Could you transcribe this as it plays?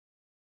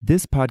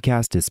This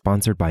podcast is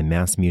sponsored by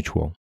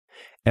MassMutual.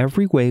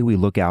 Every way we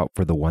look out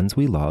for the ones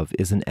we love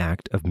is an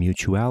act of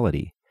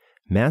mutuality.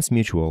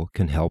 MassMutual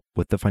can help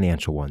with the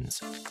financial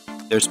ones.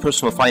 There's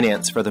personal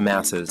finance for the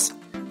masses.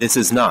 This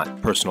is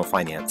not personal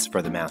finance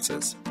for the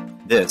masses.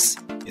 This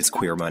is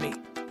queer money.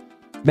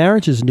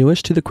 Marriage is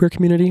newish to the queer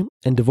community,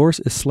 and divorce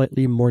is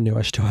slightly more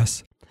newish to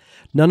us.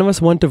 None of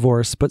us want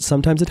divorce, but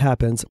sometimes it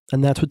happens,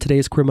 and that's what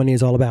today's Queer Money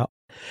is all about.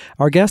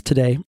 Our guests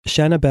today,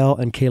 Shanna Bell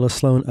and Kayla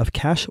Sloan of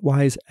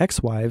Cashwise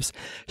Ex-Wives,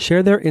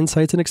 share their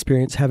insights and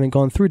experience having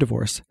gone through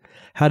divorce,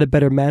 how to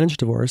better manage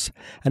divorce,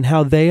 and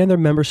how they and their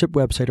membership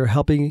website are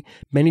helping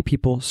many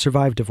people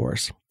survive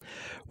divorce.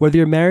 Whether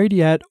you're married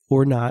yet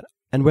or not,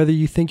 and whether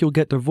you think you'll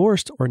get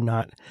divorced or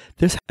not,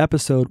 this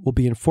episode will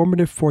be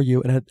informative for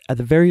you and at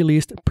the very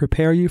least,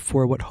 prepare you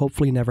for what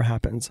hopefully never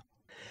happens.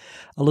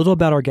 A little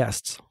about our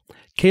guests.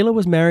 Kayla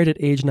was married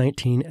at age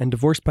 19 and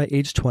divorced by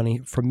age 20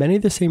 for many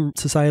of the same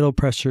societal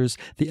pressures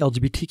the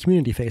LGBT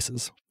community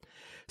faces.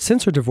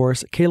 Since her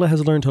divorce, Kayla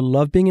has learned to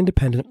love being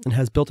independent and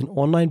has built an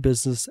online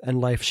business and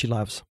life she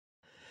loves.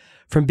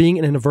 From being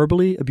in a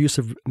verbally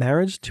abusive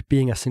marriage to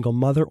being a single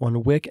mother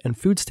on WIC and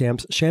food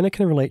stamps, Shanna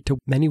can relate to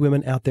many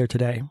women out there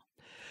today.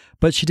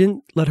 But she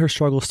didn't let her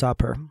struggle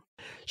stop her.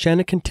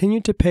 Shanna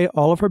continued to pay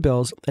all of her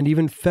bills and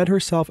even fed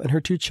herself and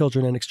her two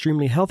children an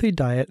extremely healthy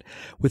diet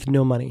with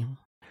no money.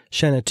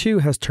 Shanna, too,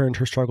 has turned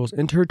her struggles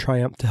into her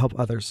triumph to help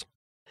others.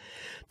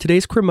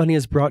 Today's Queer Money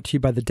is brought to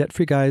you by the Debt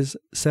Free Guys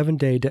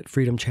 7-Day Debt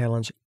Freedom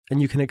Challenge,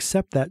 and you can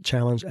accept that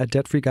challenge at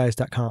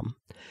debtfreeguys.com.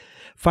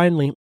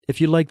 Finally, if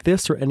you like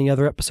this or any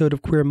other episode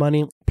of Queer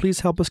Money,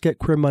 please help us get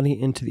Queer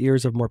Money into the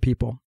ears of more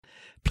people.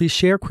 Please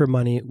share Queer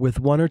Money with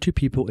one or two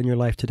people in your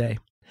life today.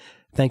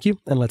 Thank you,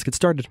 and let's get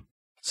started.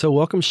 So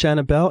welcome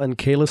Shanna Bell and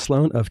Kayla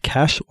Sloan of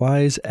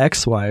Cashwise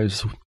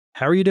Ex-Wives.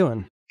 How are you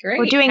doing? Great.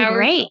 We're doing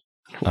great.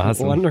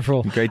 Awesome.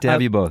 Wonderful. Great to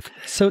have you both.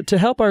 So to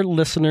help our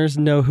listeners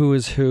know who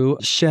is who,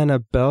 Shanna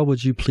Bell,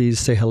 would you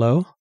please say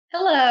hello?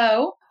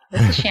 Hello.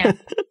 This is Shanna.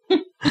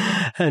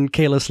 And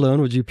Kayla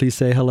Sloan, would you please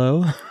say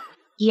hello?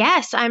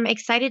 Yes, I'm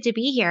excited to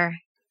be here.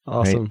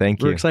 Awesome. Great,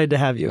 thank you. We're excited to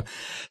have you.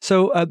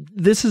 So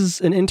this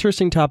is an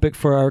interesting topic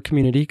for our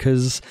community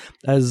because,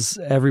 as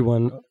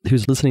everyone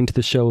who's listening to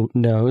the show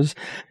knows,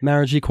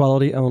 marriage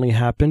equality only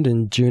happened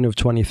in June of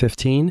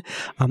 2015.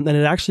 And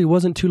it actually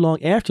wasn't too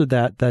long after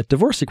that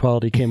divorce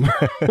equality came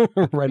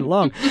right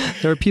along.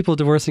 There were people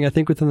divorcing, I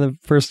think, within the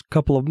first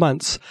couple of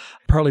months,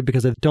 partly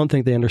because I don't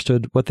think they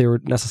understood what they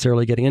were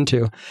necessarily getting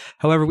into.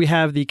 However, we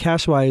have the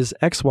Cashwise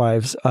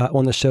Ex-Wives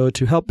on the show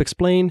to help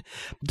explain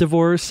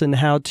divorce and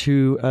how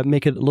to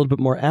make it a little bit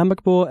more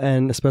amicable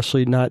and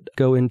especially not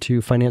go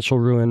into financial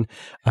ruin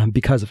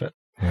because of it.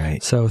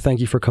 Right. So thank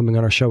you for coming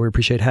on our show. We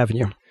appreciate having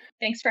you.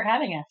 Thanks for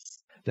having us.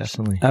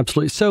 Definitely.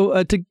 Absolutely.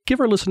 So to give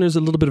our listeners a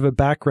little bit of a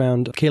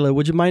background, Kayla,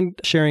 would you mind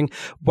sharing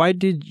why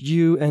did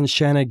you and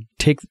Shanna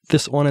take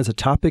this on as a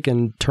topic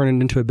and turn it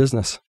into a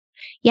business?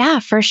 Yeah,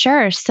 for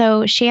sure.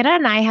 So Shanna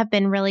and I have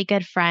been really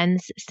good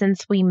friends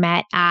since we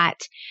met at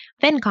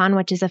FinCon,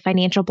 which is a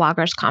financial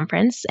bloggers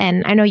conference.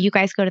 And I know you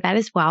guys go to that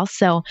as well.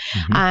 So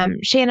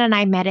Shanna and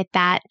I met at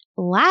that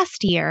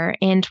last year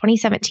in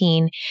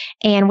 2017,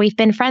 and we've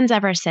been friends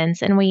ever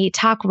since. And we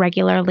talk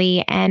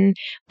regularly and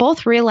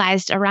both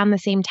realized around the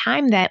same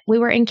time that we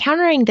were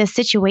encountering this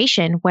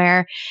situation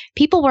where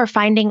people were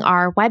finding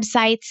our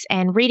websites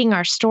and reading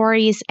our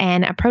stories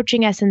and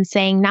approaching us and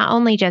saying, not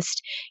only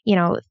just,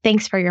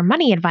 thanks for your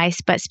money advice,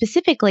 but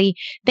specifically,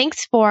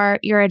 thanks for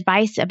your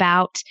advice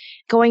about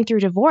going through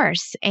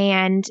divorce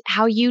and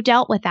how you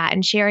dealt with that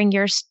and sharing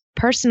your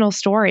personal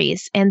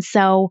stories. And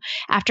so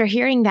after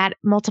hearing that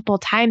multiple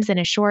times in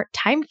a short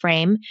time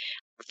frame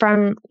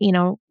from,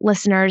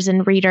 listeners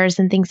and readers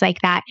and things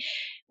like that,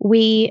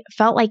 we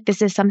felt like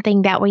this is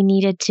something that we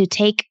needed to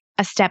take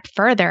a step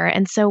further.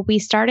 And so we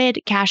started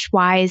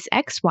Cashwise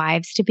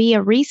Ex-Wives to be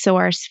a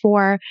resource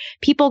for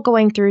people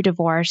going through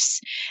divorce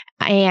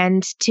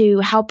and to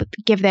help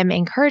give them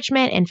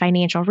encouragement and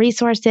financial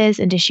resources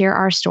and to share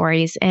our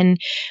stories. And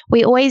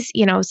we always,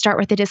 start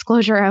with the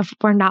disclosure of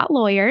we're not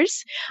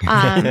lawyers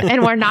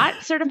and we're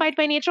not certified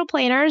financial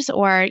planners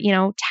or,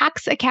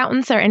 tax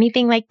accountants or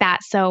anything like that.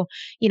 So,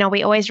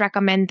 we always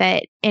recommend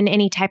that in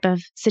any type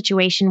of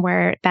situation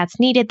where that's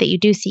needed, that you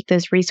do seek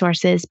those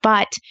resources.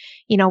 But,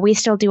 we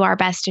still do our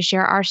best to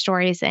share our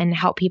stories and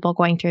help people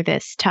going through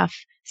this tough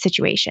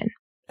situation.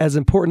 As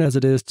important as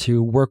it is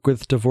to work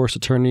with divorce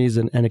attorneys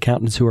and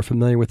accountants who are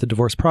familiar with the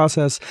divorce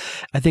process,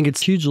 I think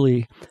it's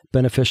hugely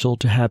beneficial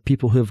to have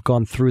people who have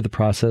gone through the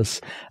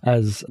process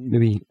as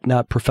maybe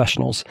not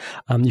professionals.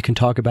 You can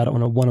talk about it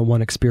on a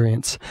one-on-one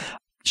experience.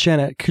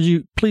 Shanna, could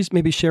you please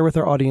maybe share with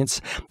our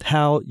audience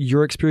how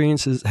your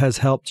experience has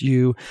helped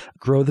you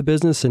grow the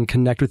business and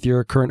connect with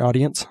your current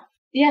audience?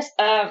 Yes.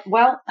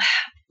 Well,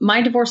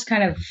 my divorce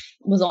kind of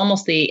was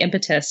almost the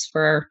impetus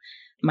for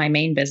my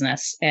main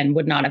business and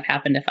would not have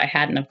happened if I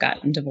hadn't have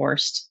gotten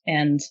divorced.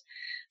 And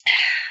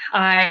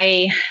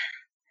I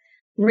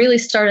really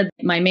started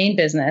my main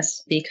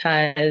business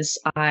because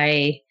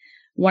I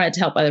wanted to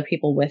help other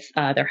people with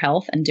their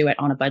health and do it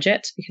on a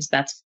budget, because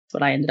that's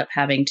what I ended up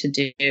having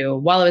to do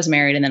while I was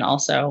married, and then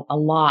also a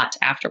lot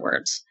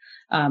afterwards.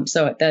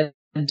 So the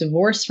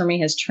divorce for me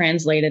has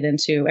translated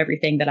into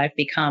everything that I've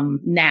become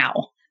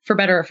now, for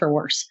better or for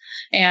worse.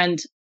 And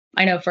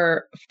I know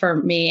for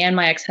me and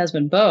my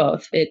ex-husband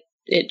both,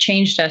 it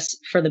changed us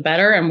for the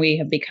better. And we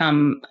have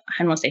become, I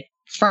don't want to say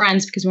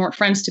friends because we weren't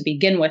friends to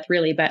begin with,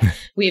 really, but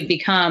we have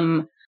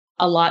become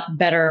a lot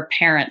better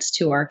parents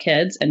to our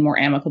kids and more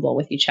amicable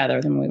with each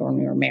other than we were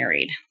when we were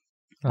married.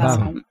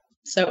 Awesome.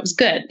 So it was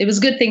good. It was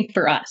a good thing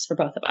for us, for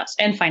both of us,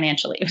 and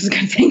financially, it was a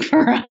good thing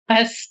for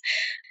us.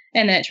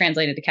 And then it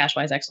translated to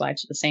Cashwise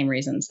Ex-Wives for the same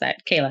reasons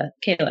that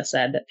Kayla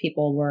said, that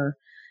people were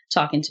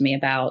talking to me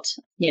about,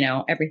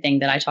 everything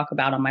that I talk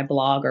about on my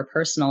blog or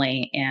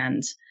personally.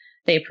 And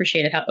they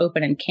appreciated how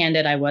open and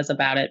candid I was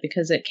about it,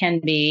 because it can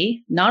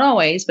be, not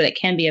always, but it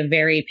can be a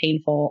very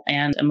painful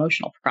and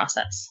emotional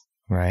process.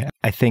 Right.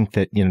 I think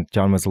that,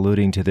 John was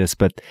alluding to this,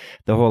 but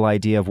the whole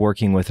idea of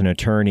working with an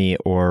attorney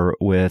or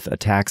with a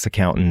tax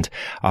accountant,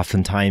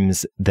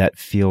 oftentimes that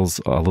feels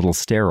a little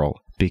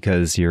sterile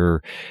because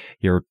you're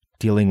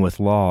dealing with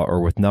law or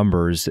with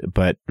numbers,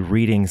 but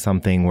reading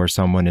something where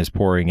someone is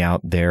pouring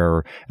out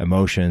their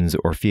emotions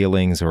or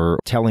feelings or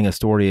telling a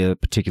story of a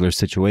particular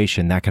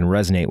situation that can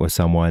resonate with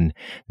someone,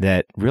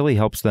 that really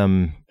helps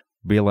them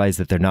realize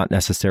that they're not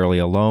necessarily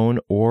alone,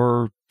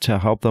 or to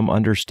help them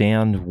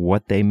understand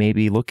what they may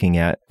be looking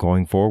at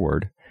going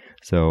forward.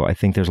 So I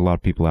think there's a lot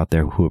of people out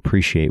there who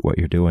appreciate what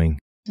you're doing.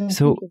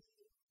 So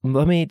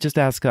let me just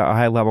ask a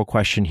high-level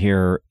question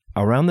here.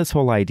 Around this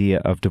whole idea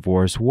of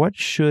divorce, what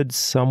should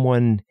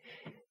someone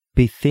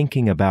be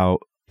thinking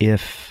about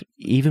if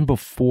even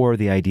before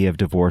the idea of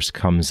divorce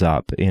comes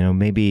up?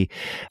 Maybe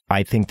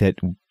I think that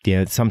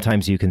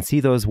sometimes you can see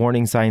those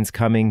warning signs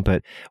coming,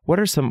 but what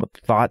are some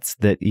thoughts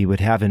that you would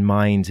have in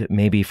mind,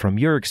 maybe from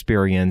your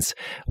experience,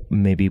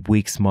 maybe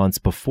weeks, months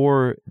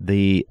before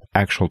the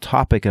actual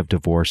topic of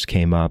divorce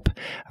came up?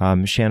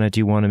 Shanna, do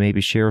you want to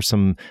maybe share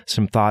some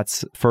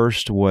thoughts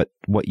first, what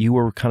you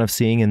were kind of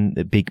seeing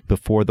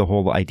before the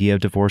whole idea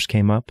of divorce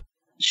came up?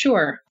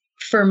 Sure.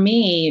 For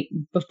me,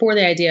 before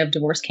the idea of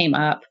divorce came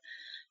up,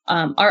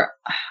 our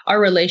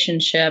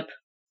relationship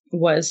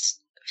was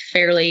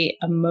fairly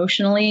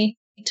emotionally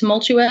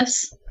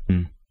tumultuous,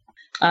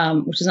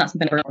 which is not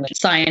something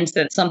signs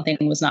that something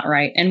was not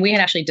right. And we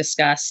had actually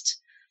discussed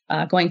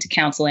going to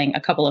counseling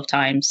a couple of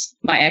times.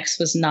 My ex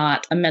was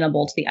not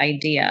amenable to the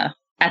idea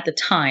at the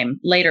time.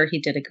 Later, he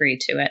did agree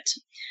to it.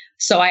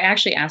 So I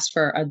actually asked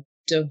for a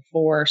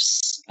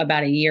divorce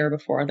about a year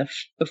before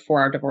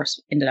our divorce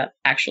ended up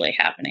actually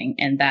happening.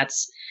 And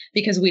that's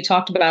because we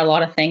talked about a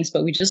lot of things,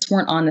 but we just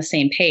weren't on the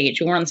same page.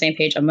 We weren't on the same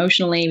page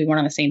emotionally. We weren't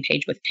on the same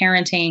page with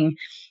parenting.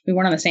 We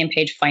weren't on the same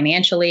page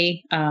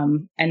financially.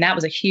 And that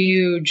was a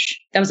huge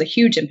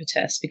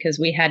impetus, because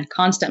we had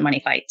constant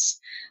money fights,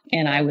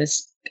 and I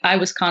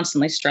was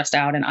constantly stressed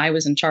out, and I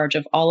was in charge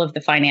of all of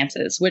the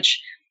finances,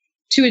 which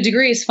to a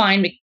degree is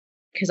fine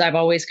because I've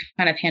always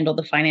kind of handled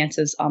the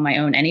finances on my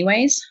own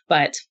anyways.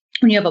 But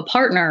when you have a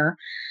partner,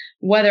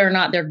 whether or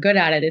not they're good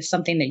at it is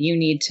something that you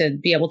need to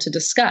be able to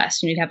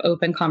discuss. You need to have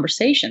open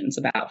conversations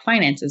about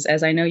finances,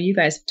 as I know you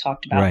guys have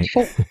talked about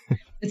before.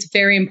 It's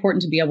very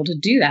important to be able to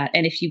do that.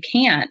 And if you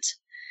can't,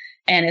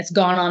 and it's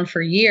gone on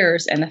for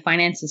years, and the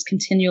finances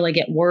continually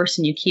get worse,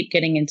 and you keep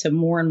getting into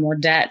more and more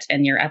debt,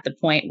 and you're at the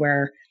point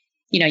where,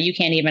 you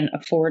can't even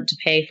afford to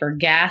pay for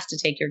gas to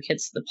take your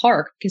kids to the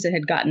park because it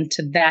had gotten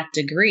to that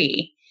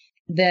degree,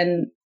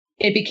 then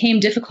it became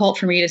difficult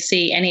for me to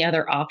see any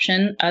other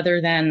option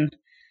other than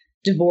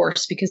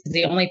divorce, because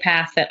the only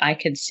path that I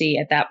could see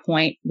at that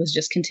point was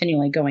just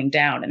continually going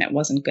down, and it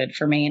wasn't good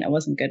for me, and it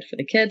wasn't good for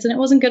the kids, and it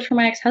wasn't good for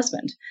my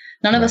ex-husband.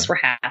 None of us were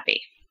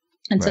happy.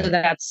 And so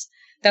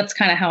that's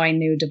kind of how I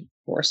knew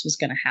divorce was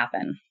going to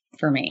happen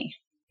for me.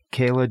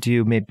 Kayla, do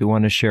you maybe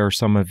want to share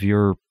some of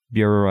your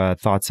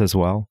thoughts as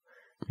well?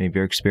 Maybe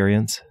your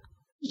experience?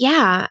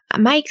 Yeah,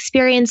 my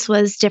experience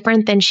was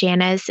different than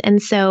Shanna's.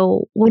 And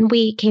so when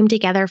we came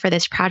together for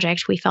this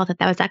project, we felt that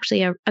was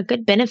actually a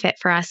good benefit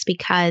for us,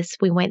 because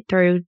we went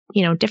through,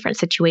 different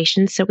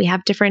situations. So we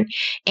have different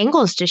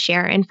angles to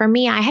share. And for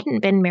me, I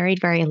hadn't been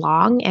married very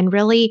long, and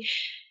really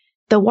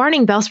the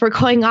warning bells were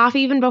going off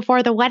even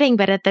before the wedding.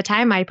 But at the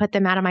time, I put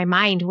them out of my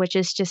mind, which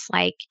is just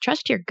like,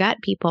 trust your gut,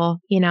 people.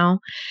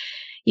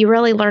 You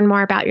really learn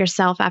more about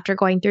yourself after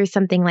going through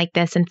something like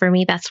this. And for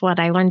me, that's what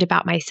I learned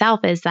about myself,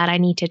 is that I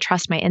need to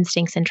trust my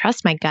instincts and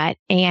trust my gut.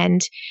 And,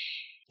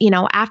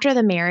 after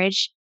the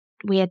marriage,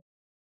 we had,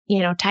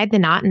 tied the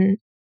knot and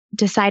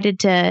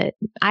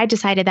I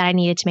decided that I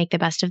needed to make the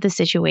best of the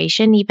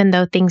situation, even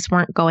though things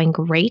weren't going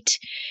great.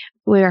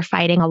 We were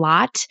fighting a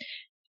lot.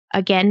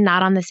 Again,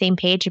 not on the same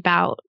page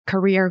about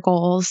career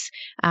goals,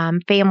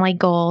 family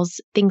goals,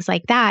 things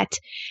like that.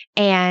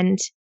 And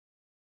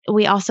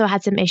we also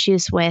had some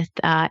issues with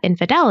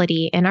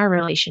infidelity in our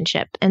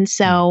relationship. And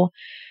so,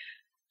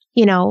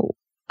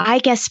 I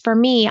guess for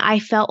me, I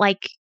felt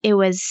like it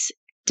was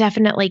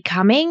definitely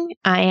coming,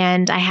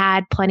 and I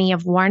had plenty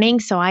of warning.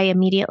 So I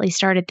immediately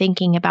started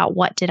thinking about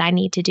what did I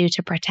need to do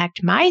to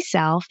protect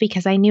myself,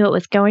 because I knew it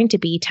was going to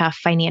be tough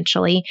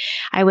financially.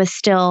 I was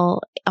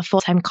still a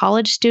full-time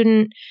college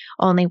student,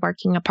 only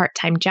working a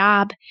part-time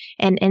job,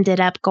 and ended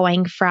up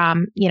going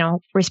from,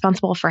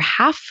 responsible for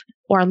half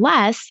or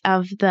less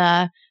of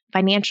the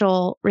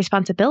financial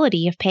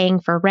responsibility of paying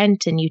for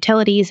rent and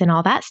utilities and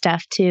all that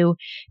stuff to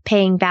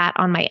paying that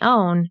on my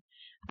own.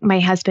 My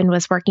husband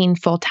was working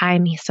full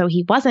time, so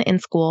he wasn't in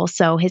school.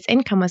 So his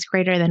income was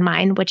greater than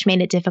mine, which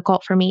made it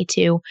difficult for me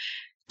to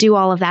do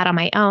all of that on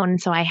my own.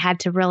 So I had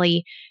to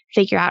really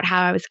figure out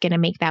how I was going to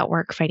make that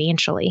work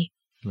financially.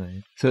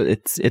 Right. So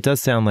it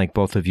does sound like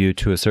both of you,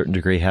 to a certain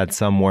degree, had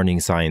some warning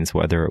signs,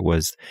 whether it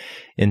was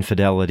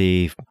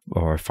infidelity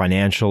or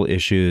financial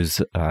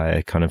issues,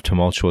 a kind of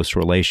tumultuous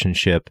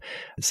relationship.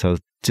 So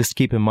just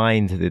keep in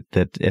mind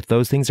that if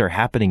those things are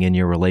happening in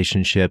your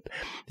relationship,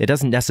 it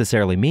doesn't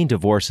necessarily mean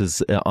divorce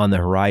is on the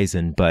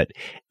horizon, but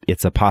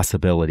it's a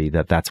possibility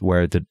that that's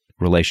where the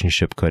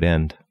relationship could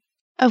end.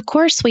 Of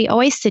course, we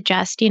always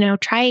suggest,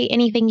 try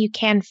anything you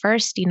can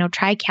first,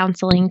 try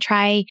counseling,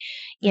 try,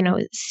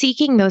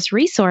 seeking those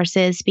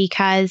resources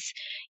because,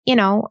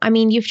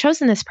 you've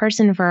chosen this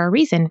person for a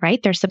reason,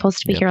 right? They're supposed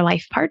to be your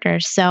life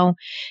partners. So,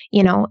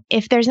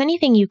 if there's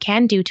anything you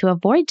can do to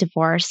avoid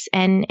divorce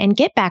and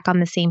get back on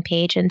the same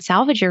page and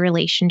salvage your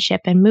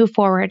relationship and move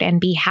forward and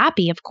be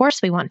happy, of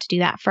course, we want to do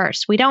that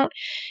first. We don't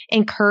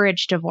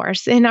encourage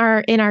divorce in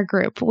our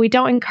group. We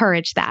don't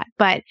encourage that.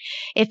 But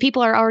if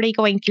people are already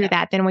going through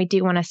that, then we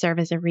do want to serve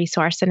as a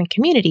resource and a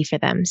community for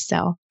them.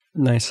 So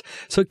nice.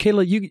 So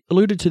Kayla, you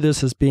alluded to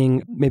this as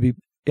being maybe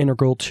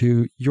integral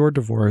to your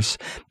divorce.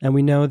 And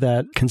we know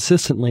that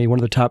consistently one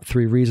of the top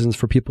 3 reasons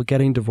for people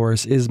getting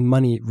divorced is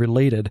money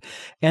related.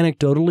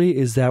 Anecdotally,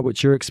 is that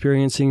what you're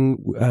experiencing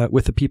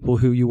with the people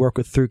who you work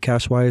with through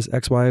Cashwise,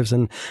 Ex-Wives,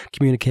 and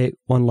communicate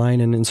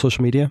online and in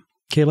social media?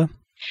 Kayla?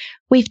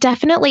 We've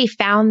definitely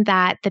found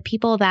that the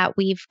people that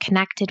we've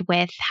connected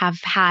with have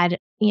had,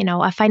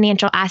 a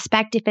financial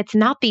aspect. If it's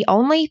not the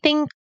only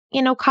thing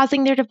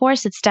causing their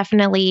divorce, it's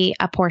definitely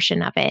a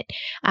portion of it.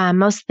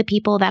 Most of the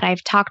people that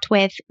I've talked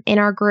with in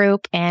our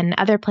group and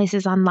other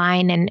places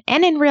online and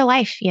in real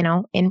life,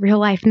 in real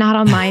life, not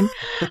online.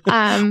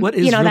 What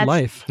is real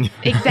life?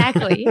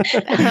 Exactly.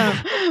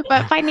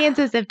 But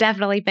finances have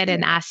definitely been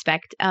an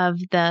aspect of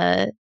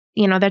the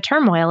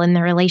turmoil in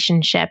the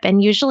relationship.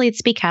 And usually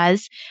it's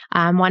because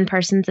one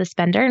person's a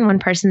spender and one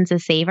person's a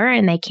saver,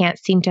 and they can't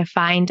seem to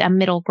find a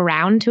middle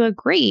ground to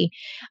agree.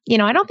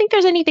 I don't think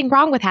there's anything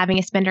wrong with having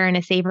a spender and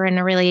a saver in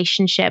a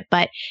relationship,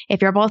 but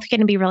if you're both going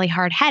to be really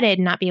hard-headed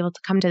and not be able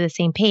to come to the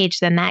same page,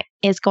 then that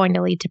is going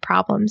to lead to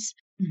problems.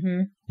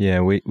 Mm-hmm. Yeah,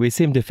 we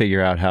seem to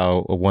figure out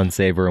how one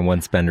saver and one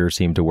spender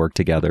seem to work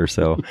together,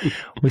 so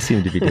we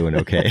seem to be doing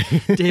okay.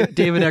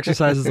 David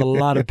exercises a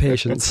lot of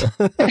patience.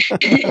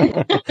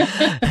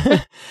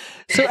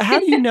 So how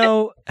do you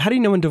know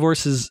when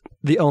divorce is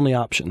the only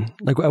option?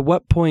 Like, at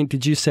what point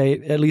did you say,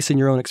 at least in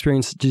your own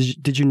experience,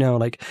 did you know,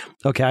 like,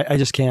 okay,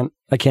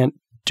 I can't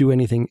do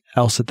anything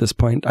else at this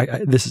point.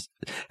 This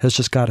has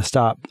just got to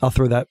stop. I'll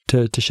throw that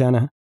to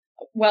Shanna.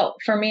 Well,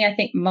 for me, I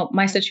think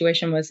my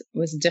situation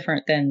was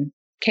different than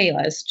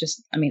Kayla's,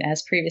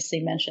 as previously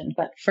mentioned.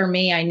 But for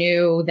me, I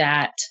knew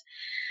that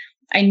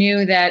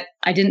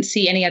I didn't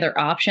see any other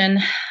option.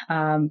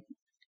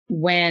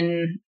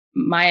 When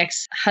my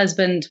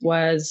ex-husband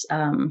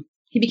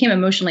he became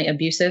emotionally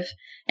abusive,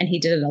 and he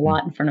did it a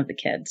lot in front of the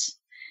kids.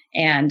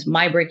 And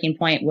my breaking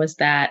point was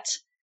that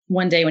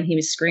one day when he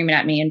was screaming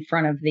at me in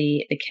front of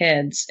the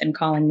kids and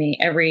calling me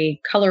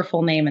every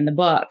colorful name in the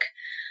book,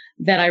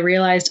 that I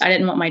realized I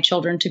didn't want my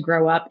children to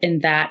grow up in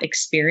that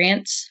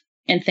experience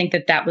and think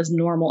that that was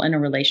normal in a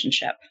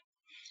relationship.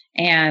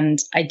 And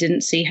I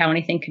didn't see how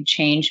anything could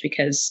change,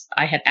 because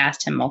I had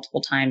asked him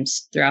multiple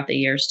times throughout the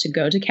years to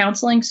go to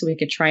counseling so we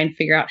could try and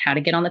figure out how to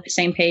get on the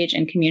same page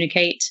and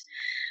communicate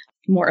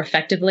more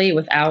effectively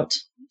without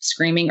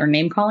screaming or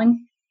name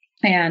calling.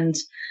 And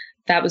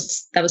that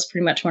was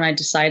pretty much when I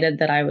decided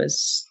that I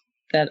was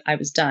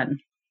done.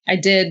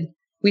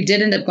 We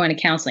did end up going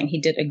to counseling.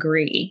 He did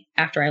agree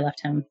after I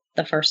left him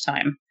the first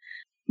time,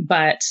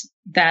 but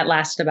that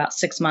lasted about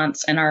 6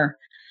 months. And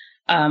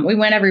we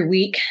went every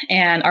week,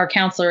 and our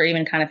counselor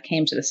even kind of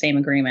came to the same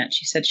agreement.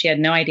 She said she had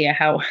no idea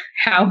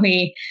how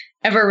we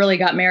ever really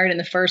got married in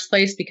the first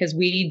place, because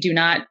we do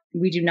not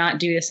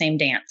do the same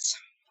dance.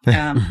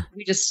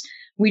 We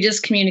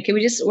just communicate.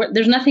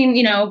 There's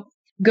nothing,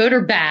 good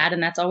or bad.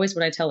 And that's always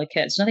what I tell the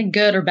kids. Nothing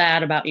good or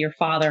bad about your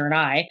father and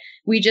I.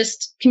 We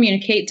just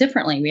communicate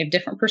differently. We have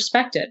different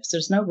perspectives.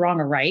 There's no wrong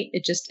or right.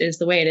 It just is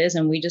the way it is.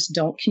 And we just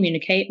don't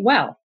communicate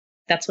well.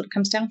 That's what it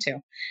comes down to.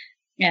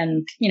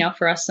 And,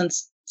 for us,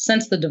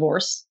 since the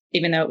divorce,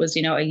 even though it was,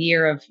 a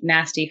year of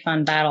nasty,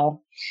 fun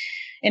battle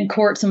in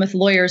courts and with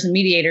lawyers and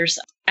mediators,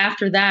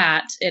 after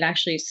that, it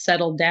actually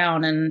settled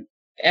down, and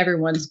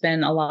everyone's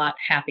been a lot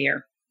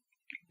happier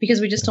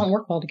because we just don't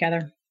work well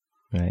together.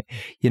 Right.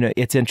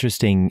 It's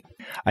interesting,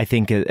 I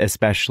think,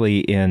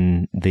 especially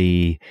in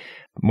the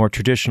more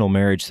traditional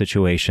marriage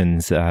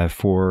situations,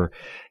 for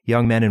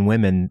young men and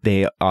women,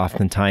 they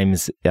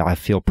oftentimes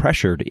feel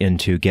pressured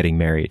into getting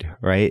married,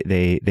 right?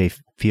 They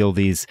feel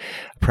these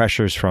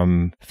pressures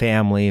from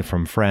family,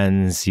 from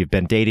friends. You've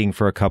been dating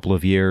for a couple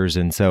of years.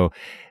 And so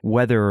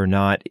whether or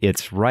not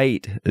it's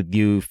right,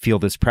 you feel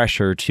this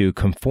pressure to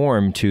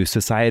conform to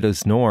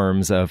society's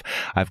norms of,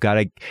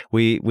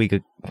 we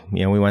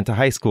went to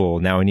high school,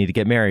 now we need to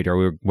get married, or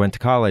we went to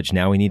college,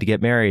 now we need to get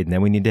married, and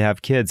then we need to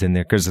have kids. And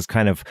there's this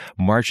kind of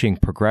marching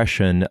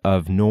progression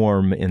of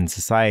norm in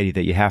society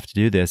that you have to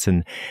do this.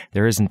 And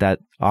there isn't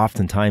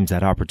oftentimes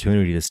that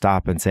opportunity to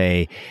stop and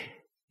say,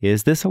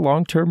 is this a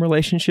long-term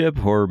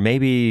relationship? Or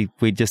maybe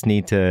we just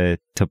need to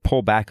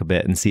pull back a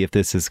bit and see if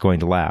this is going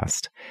to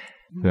last.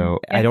 So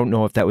I don't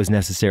know if that was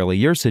necessarily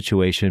your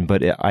situation,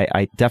 but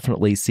I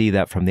definitely see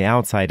that from the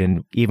outside.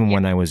 And even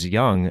when I was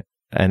young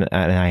and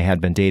I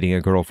had been dating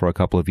a girl for a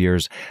couple of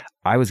years,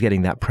 I was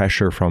getting that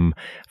pressure from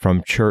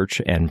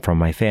church and from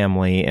my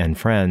family and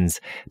friends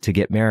to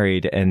get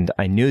married. And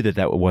I knew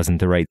that wasn't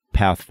the right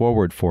path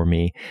forward for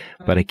me.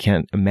 But I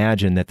can't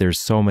imagine that there's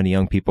so many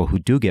young people who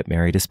do get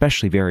married,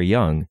 especially very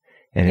young,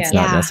 and it's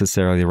not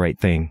necessarily the right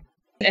thing.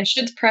 I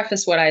should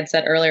preface what I had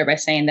said earlier by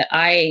saying that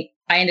I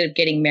ended up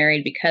getting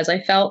married because I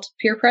felt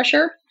peer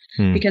pressure,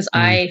 because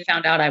I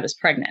found out I was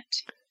pregnant.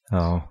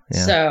 Oh,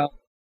 yeah. So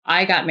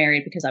I got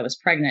married because I was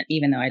pregnant,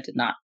 even though I did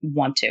not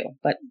want to.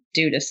 But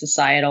due to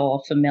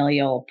societal,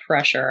 familial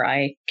pressure,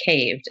 I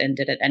caved and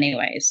did it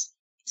anyways.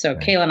 So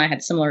right. Kayla and I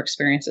had similar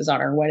experiences on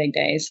our wedding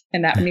days,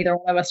 and that neither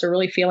one of us are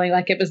really feeling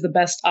like it was the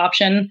best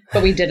option,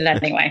 but we did it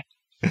anyway.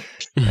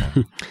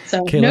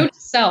 So Kayla? Note to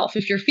self,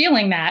 if you're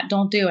feeling that,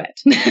 don't do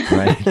it.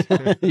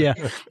 Right. Yeah,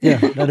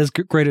 that is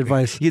great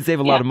advice. You'd save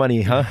a lot of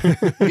money, huh?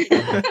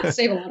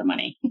 Save a lot of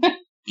money.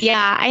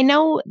 Yeah, I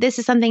know this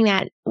is something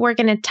that we're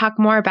going to talk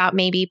more about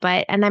maybe,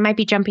 and I might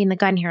be jumping the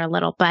gun here a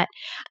little, but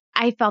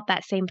I felt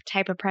that same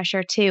type of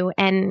pressure too.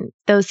 And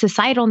those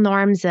societal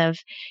norms of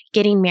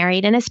getting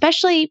married, and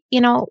especially,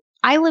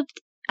 I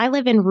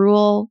live in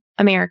rural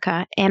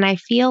America, and I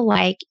feel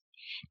like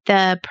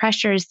the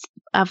pressures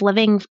of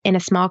living in a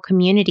small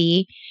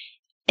community,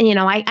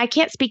 I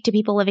can't speak to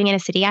people living in a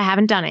city. I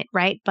haven't done it,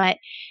 right? But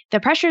the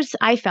pressures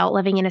I felt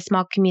living in a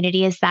small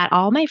community is that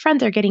all my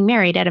friends are getting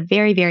married at a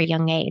very, very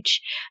young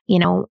age.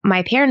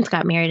 My parents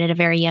got married at a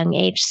very young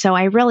age. So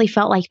I really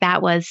felt like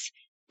that was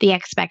the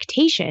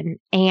expectation.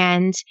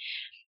 And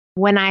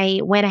when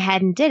I went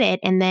ahead and did it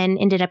and then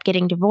ended up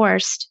getting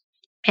divorced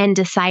and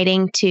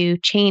deciding to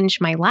change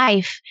my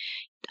life,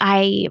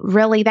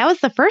 that was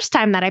the first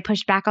time that I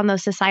pushed back on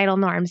those societal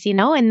norms,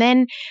 and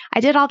then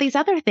I did all these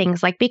other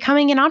things like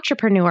becoming an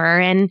entrepreneur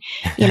and,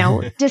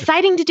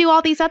 deciding to do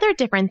all these other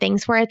different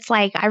things where it's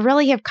like, I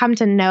really have come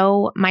to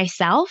know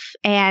myself.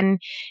 And,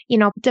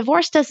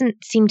 divorce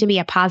doesn't seem to be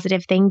a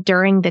positive thing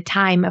during the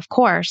time, of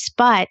course,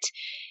 but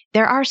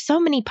there are so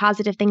many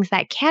positive things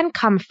that can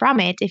come from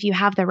it if you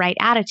have the right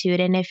attitude.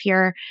 And if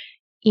you're,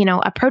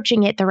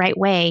 approaching it the right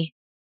way,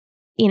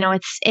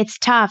 it's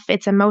tough,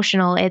 it's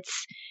emotional,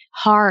 it's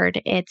hard.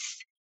 It's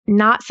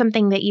not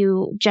something that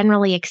you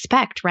generally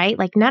expect, right?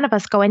 Like none of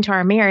us go into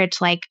our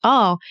marriage like,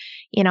 oh,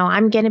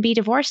 I'm going to be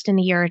divorced in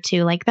a year or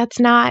two. Like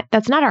that's not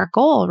our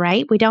goal,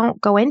 right? We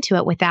don't go into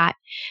it with that,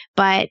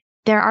 but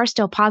there are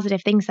still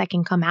positive things that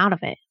can come out of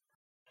it.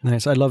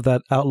 Nice. I love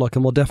that outlook,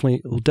 and we'll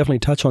definitely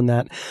touch on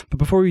that. But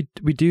before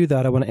we do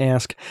that, I want to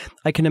ask,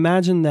 I can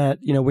imagine that,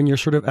 when you're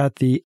sort of at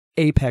the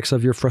apex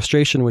of your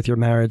frustration with your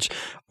marriage,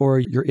 or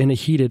you're in a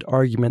heated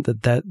argument,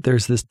 that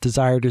there's this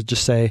desire to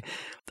just say,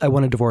 I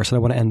want a divorce and I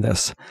want to end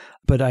this.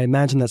 But I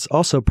imagine that's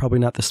also probably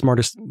not the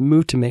smartest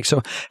move to make.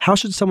 So how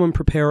should someone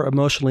prepare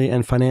emotionally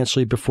and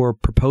financially before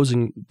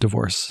proposing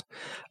divorce?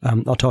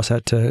 I'll toss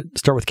that to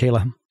start with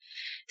Kayla.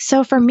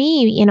 So for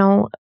me,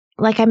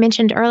 like I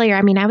mentioned earlier,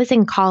 I was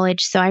in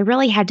college, so I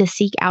really had to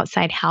seek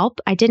outside help.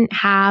 I didn't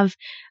have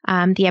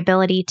the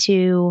ability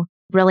to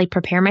really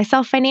prepare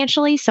myself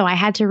financially. So I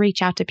had to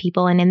reach out to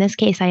people. And in this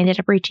case, I ended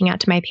up reaching out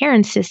to my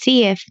parents to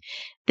see if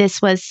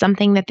this was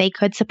something that they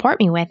could support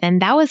me with.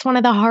 And that was one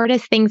of the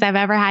hardest things I've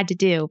ever had to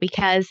do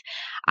because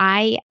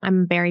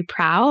I'm very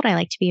proud. I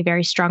like to be a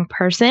very strong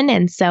person.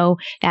 And so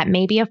that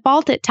may be a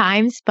fault at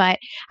times, but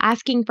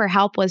asking for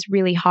help was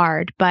really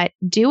hard. But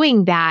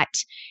doing that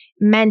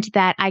meant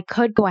that I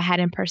could go ahead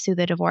and pursue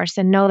the divorce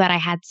and know that I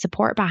had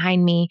support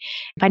behind me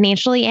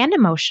financially and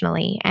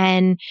emotionally.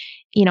 And,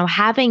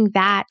 having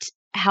that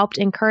helped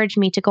encourage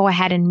me to go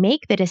ahead and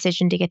make the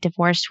decision to get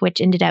divorced, which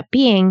ended up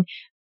being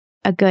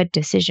a good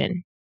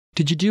decision.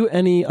 Did you do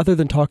any, other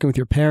than talking with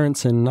your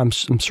parents, and I'm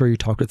sure you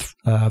talked with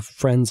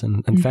friends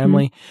and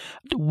family,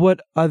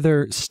 what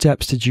other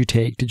steps did you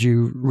take? Did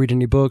you read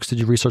any books? Did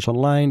you research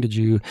online? Did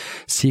you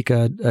seek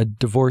a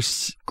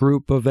divorce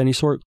group of any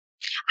sort?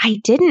 I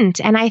didn't.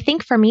 And I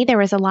think for me, there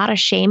was a lot of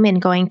shame in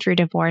going through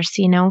divorce.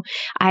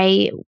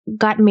 I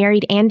got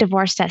married and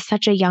divorced at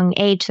such a young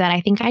age that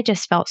I think I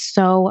just felt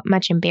so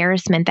much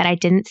embarrassment that I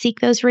didn't seek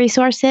those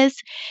resources.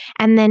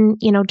 And then,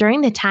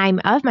 during the time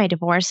of my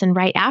divorce and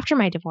right after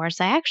my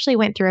divorce, I actually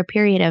went through a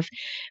period of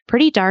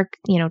pretty dark,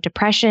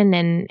 depression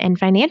and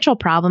financial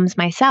problems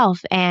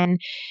myself. And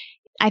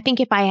I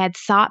think if I had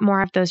sought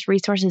more of those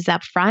resources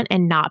up front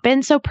and not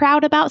been so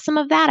proud about some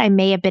of that, I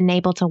may have been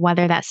able to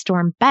weather that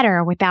storm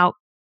better without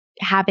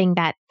having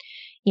that,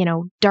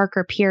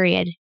 darker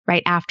period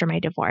right after my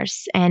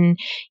divorce. And,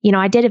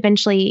 I did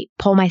eventually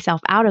pull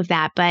myself out of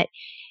that, but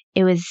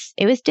it was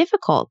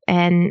difficult.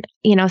 And,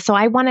 so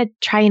I want to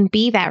try and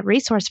be that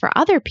resource for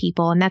other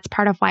people. And that's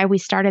part of why we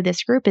started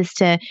this group, is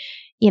to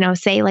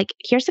say, like,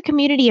 here's a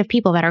community of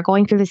people that are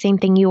going through the same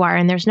thing you are.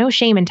 And there's no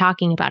shame in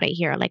talking about it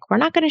here. Like, we're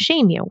not going to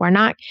shame you. We're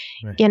not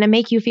going to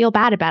make you feel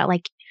bad about it.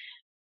 Like,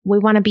 we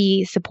want to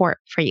be support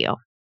for you.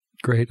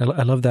 Great.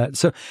 I love that.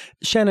 So,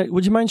 Shanna,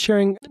 would you mind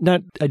sharing,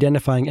 not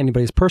identifying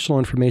anybody's personal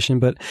information,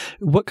 but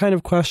what kind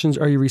of questions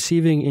are you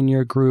receiving in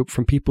your group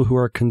from people who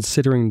are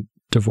considering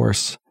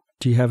divorce?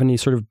 Do you have any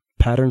sort of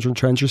patterns or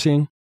trends you're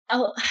seeing?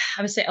 I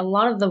would say a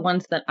lot of the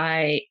ones that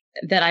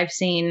I've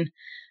seen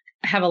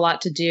have a lot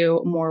to do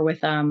more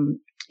with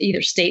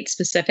either state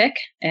specific,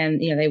 and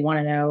they want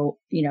to know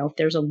if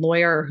there's a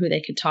lawyer who they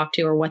could talk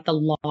to or what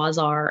the laws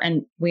are.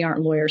 And we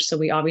aren't lawyers, so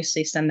we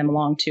obviously send them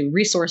along to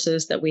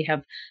resources that we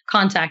have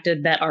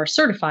contacted that are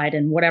certified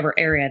in whatever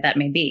area that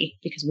may be,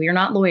 because we are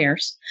not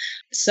lawyers.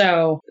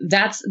 So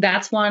that's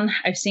one.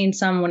 I've seen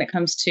some when it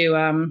comes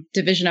to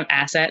division of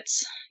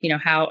assets.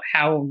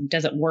 How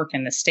does it work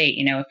in the state?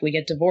 If we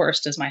get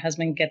divorced, does my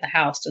husband get the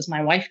house? Does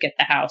my wife get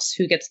the house?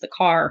 Who gets the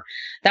car?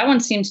 That one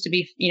seems to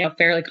be,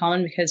 fairly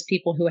common, because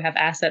people who have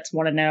assets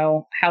want to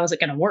know, how is it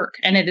going to work?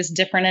 And it is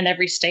different in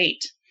every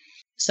state.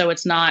 So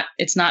it's not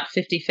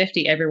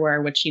 50-50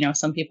 everywhere, which,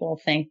 some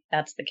people think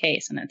that's the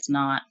case, and it's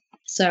not.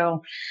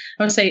 So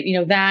I would say,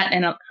 that,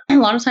 and a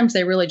lot of times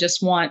they really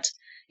just want,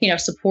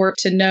 support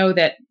to know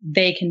that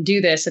they can do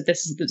this, that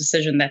this is the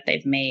decision that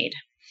they've made.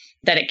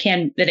 That it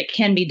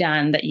can be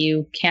done, that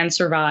you can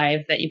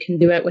survive, that you can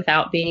do it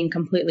without being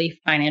completely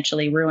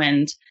financially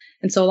ruined.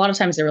 And so a lot of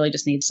times they really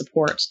just need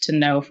support to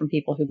know from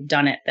people who've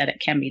done it that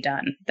it can be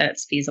done, that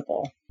it's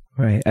feasible.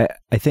 Right.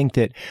 I think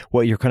that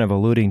what you're kind of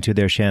alluding to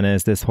there, Shanna,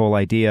 is this whole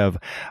idea of,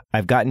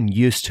 I've gotten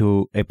used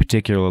to a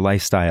particular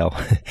lifestyle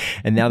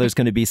and now there's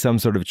going to be some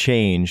sort of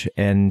change.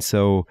 And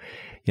so,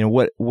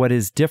 what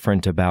is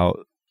different about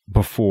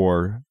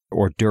before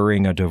or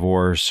during a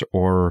divorce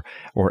or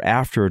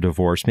after a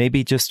divorce,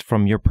 maybe just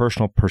from your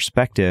personal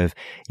perspective,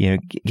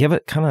 give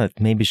it kind of,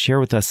 maybe share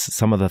with us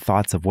some of the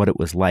thoughts of what it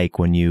was like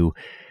when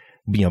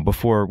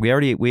before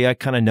we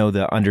kind of know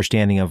the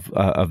understanding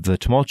of the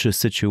tumultuous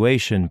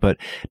situation, but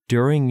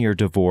during your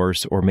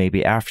divorce or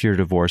maybe after your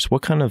divorce,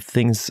 what kind of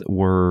things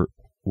were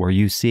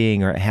you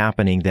seeing or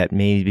happening that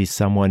maybe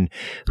someone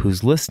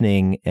who's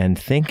listening and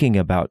thinking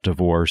about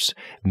divorce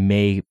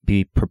may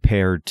be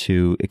prepared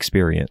to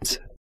experience?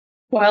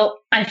 Well,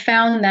 I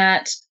found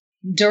that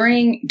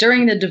during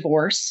the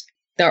divorce,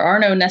 there are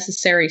no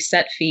necessary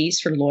set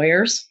fees for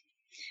lawyers.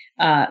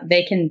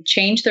 They can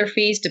change their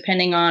fees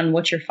depending on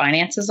what your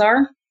finances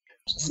are.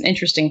 It's an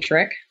interesting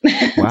trick.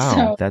 Wow,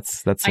 So,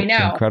 that's I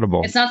know.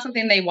 incredible. It's not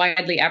something they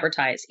widely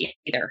advertise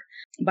either.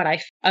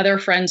 But other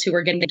friends who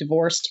were getting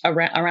divorced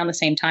around the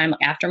same time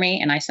after me,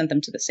 and I sent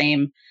them to the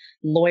same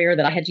lawyer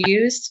that I had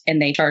used,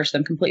 and they charged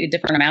them completely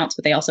different amounts,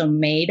 but they also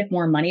made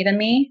more money than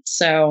me.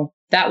 So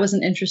that was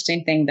an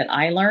interesting thing that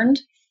I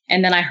learned.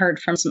 And then I heard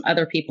from some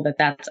other people that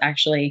that's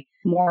actually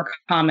more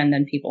common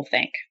than people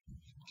think.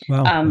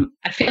 Wow.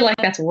 I feel like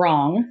that's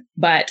wrong,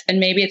 and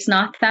maybe it's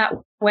not that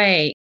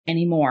way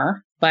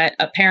anymore. But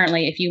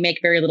apparently, if you make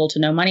very little to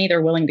no money,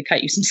 they're willing to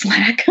cut you some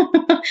slack.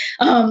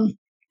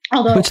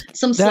 Although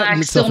some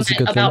slack still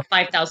meant about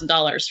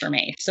 $5,000 for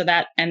me. So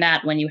that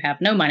when you have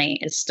no money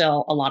is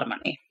still a lot of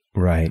money.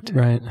 Right.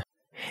 Right.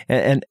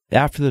 And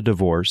after the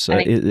divorce,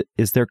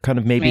 is there kind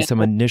of maybe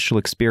some initial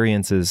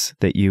experiences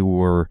that you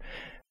were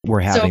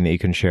having that you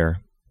can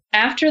share?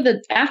 After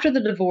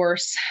the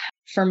divorce,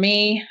 for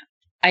me,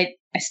 I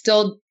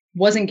still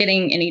wasn't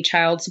getting any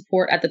child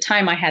support. At the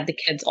time, I had the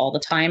kids all the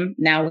time.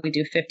 Now we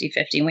do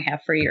 50-50 and we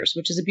have for years,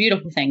 which is a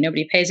beautiful thing.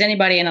 Nobody pays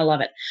anybody and I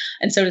love it.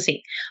 And so does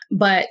he.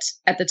 But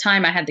at the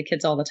time, I had the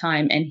kids all the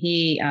time and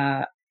he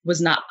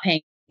was not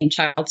paying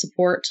child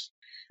support.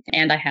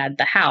 And I had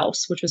the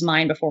house, which was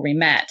mine before we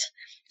met.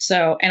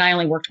 So, and I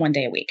only worked 1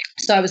 day a week.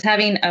 So I was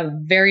having a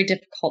very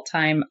difficult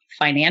time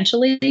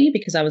financially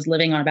because I was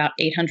living on about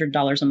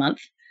 $800 a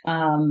month.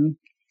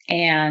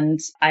 And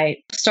I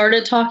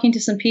started talking to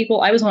some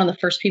people. I was one of the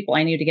first people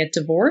I knew to get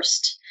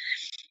divorced.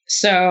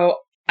 So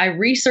I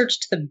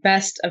researched the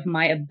best of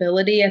my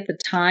ability at the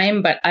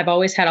time, but I've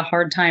always had a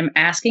hard time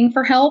asking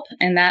for help.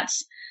 And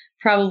that's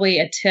probably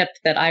a tip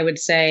that I would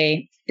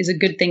say is a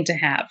good thing to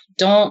have.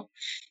 Don't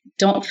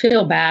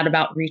feel bad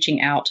about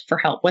reaching out for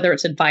help, whether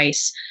it's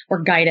advice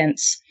or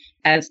guidance.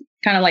 as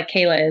kind of like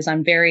Kayla is,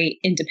 I'm very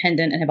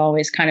independent and have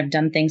always kind of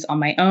done things on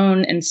my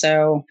own. And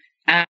so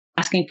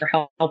asking for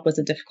help was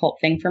a difficult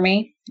thing for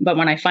me. But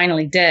when I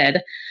finally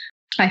did,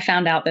 I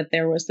found out that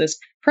there was this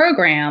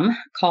program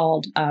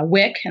called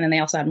WIC, and then they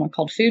also had one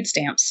called Food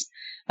Stamps,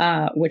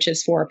 which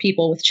is for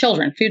people with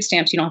children. Food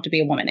stamps, you don't have to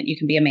be a woman. You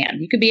can be a man.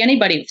 You could be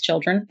anybody with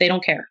children. They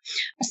don't care.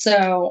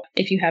 So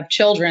if you have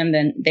children,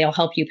 then they'll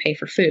help you pay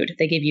for food.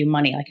 They give you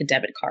money like a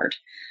debit card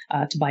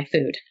to buy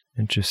food.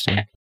 Interesting.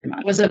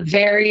 It was a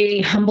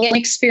very humbling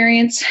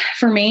experience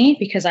for me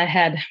because I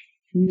had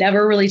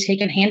never really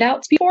taken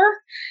handouts before.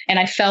 And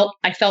I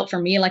felt for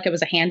me like it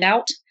was a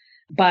handout,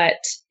 but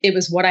it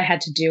was what I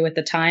had to do at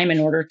the time in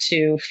order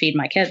to feed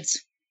my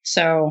kids.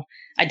 So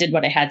I did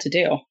what I had to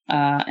do.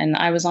 And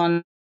I was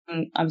on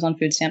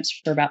food stamps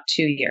for about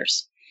 2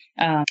 years.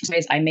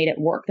 I made it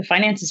work. The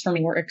finances for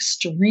me were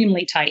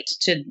extremely tight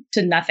to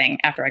nothing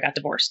after I got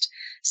divorced.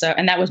 So,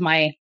 and that was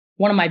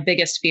one of my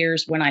biggest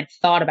fears when I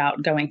thought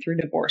about going through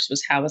divorce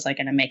was how was I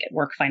going to make it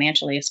work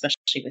financially,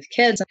 especially with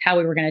kids, how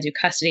we were going to do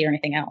custody or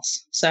anything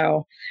else.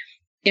 So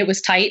it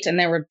was tight. And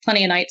there were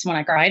plenty of nights when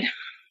I cried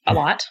a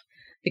lot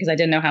because I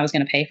didn't know how I was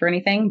going to pay for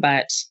anything.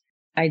 But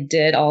I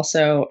did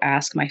also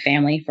ask my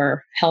family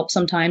for help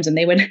sometimes, and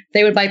they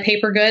would buy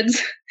paper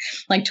goods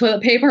like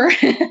toilet paper,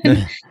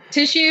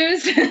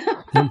 tissues.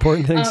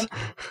 Important things.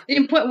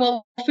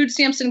 Food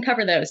stamps didn't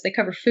cover those. They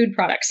cover food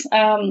products.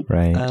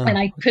 Right. And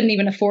I couldn't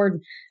even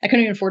afford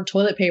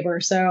toilet paper.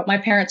 So my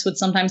parents would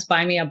sometimes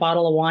buy me a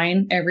bottle of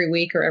wine every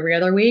week or every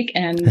other week.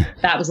 And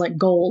that was like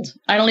gold.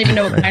 I don't even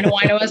know what kind of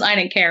wine it was. I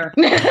didn't care.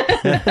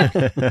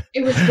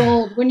 It was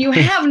gold. When you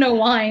have no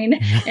wine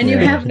and you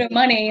have no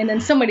money and then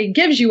somebody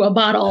gives you a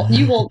bottle,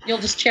 you'll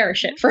just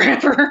cherish it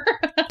forever.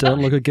 Don't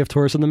look a gift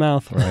horse in the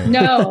mouth. Right.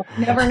 No,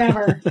 never.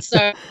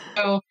 So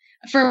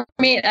for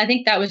me, I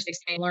think that was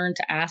just I learned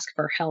to ask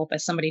for help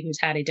as somebody who's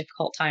had a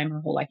difficult time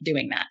her whole life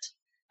doing that,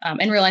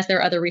 and realize there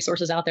are other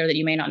resources out there that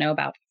you may not know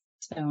about.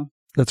 So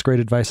that's great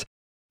advice.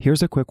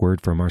 Here's a quick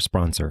word from our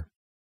sponsor.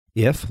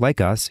 If,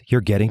 like us, you're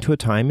getting to a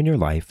time in your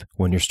life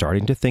when you're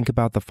starting to think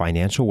about the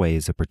financial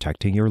ways of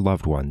protecting your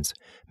loved ones,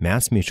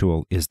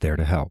 MassMutual is there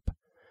to help.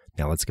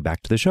 Now let's get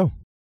back to the show.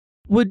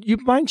 Would you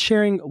mind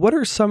sharing what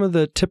are some of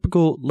the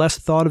typical less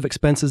thought of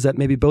expenses that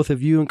maybe both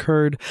of you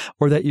incurred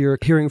or that you're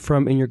hearing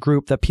from in your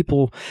group that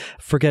people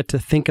forget to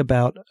think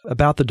about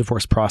the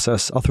divorce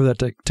process? I'll throw that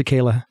to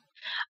Kayla.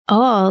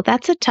 Oh,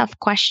 that's a tough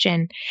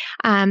question.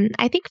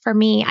 I think for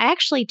me, I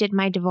actually did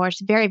my divorce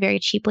very, very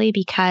cheaply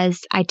because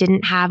I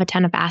didn't have a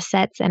ton of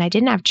assets and I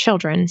didn't have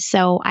children.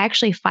 So I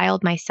actually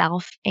filed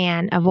myself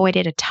and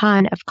avoided a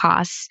ton of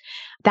costs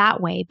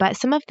that way. But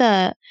some of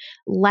the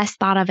less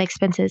thought of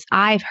expenses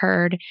I've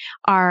heard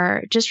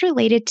are just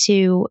related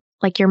to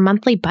like your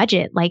monthly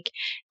budget, like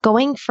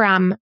going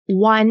from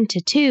 1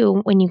 to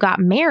 2 when you got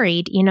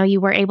married, you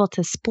were able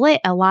to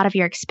split a lot of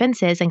your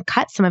expenses and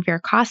cut some of your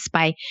costs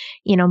by,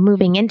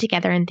 moving in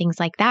together and things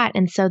like that.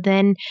 And so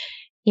then,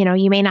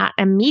 you may not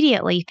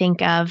immediately think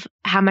of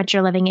how much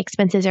your living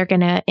expenses are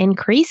going to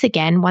increase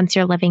again once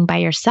you're living by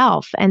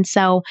yourself. And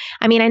so,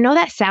 I mean, I know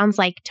that sounds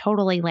like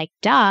totally like,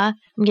 duh,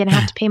 I'm going to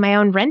have to pay my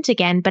own rent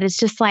again. But it's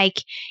just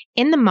like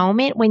in the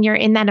moment when you're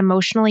in that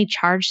emotionally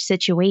charged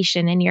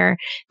situation and you're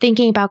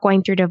thinking about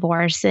going through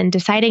divorce and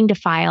deciding to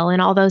file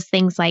and all those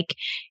things, like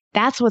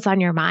that's what's on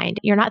your mind.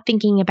 You're not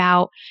thinking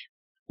about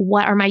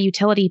what are my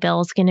utility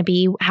bills going to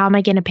be? How am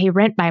I going to pay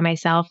rent by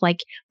myself? Like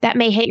that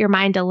may hit your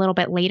mind a little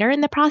bit later in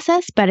the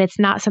process, but it's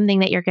not something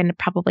that you're going to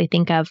probably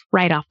think of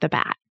right off the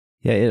bat.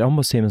 Yeah, it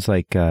almost seems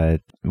like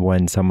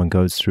when someone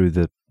goes through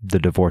the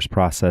divorce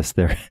process,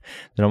 there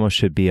almost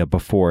should be a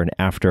before and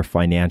after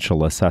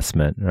financial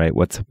assessment, right?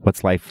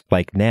 What's life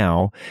like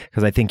now?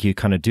 Because I think you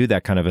kind of do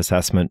that kind of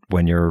assessment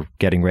when you're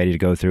getting ready to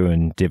go through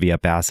and divvy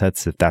up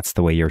assets, if that's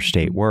the way your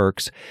state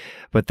works.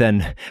 But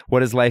then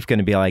what is life going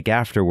to be like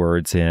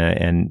afterwards?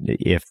 And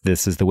if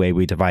this is the way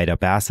we divide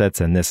up assets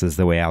and this is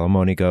the way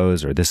alimony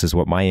goes, or this is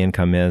what my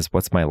income is,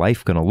 what's my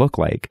life going to look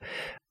like?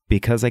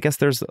 Because I guess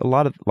there's a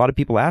lot of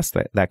people ask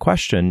that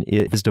question,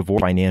 is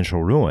divorce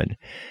financial ruin?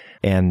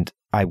 And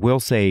I will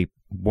say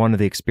one of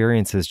the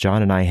experiences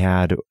John and I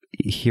had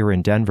here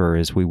in Denver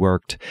is we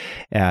worked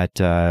at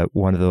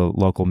one of the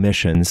local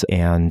missions,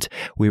 and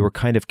we were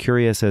kind of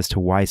curious as to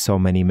why so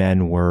many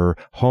men were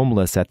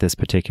homeless at this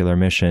particular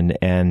mission.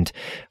 And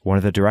one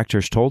of the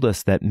directors told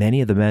us that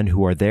many of the men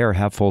who are there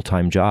have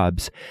full-time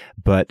jobs,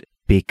 but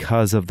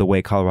because of the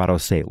way Colorado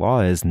state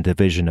law is and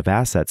division of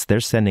assets, they're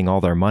sending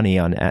all their money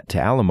to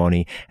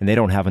alimony, and they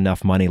don't have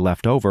enough money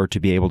left over to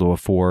be able to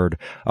afford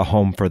a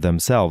home for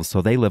themselves.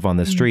 So they live on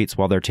the streets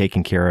while they're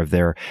taking care of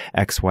their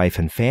ex-wife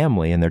and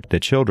family and the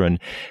children.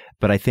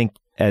 But I think,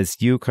 as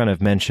you kind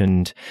of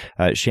mentioned,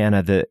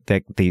 Shanna, that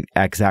the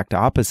exact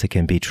opposite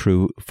can be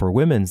true for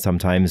women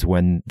sometimes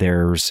when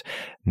there's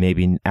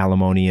maybe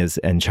alimony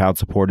and child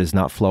support is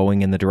not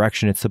flowing in the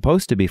direction it's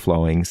supposed to be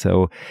flowing.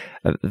 So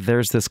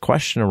there's this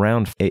question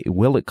around,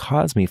 will it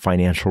cause me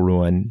financial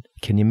ruin?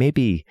 Can you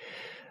maybe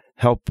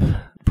help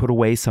put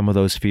away some of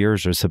those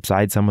fears or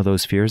subside some of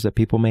those fears that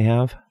people may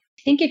have?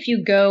 I think if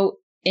you go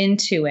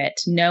into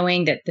it,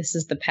 knowing that this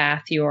is the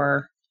path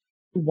you're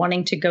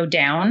wanting to go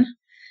down,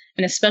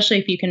 and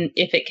especially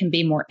if it can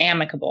be more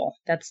amicable,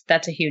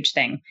 that's a huge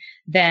thing,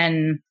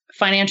 then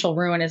financial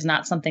ruin is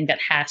not something that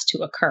has to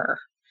occur.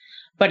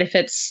 But if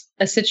it's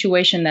a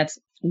situation that's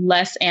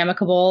less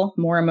amicable,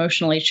 more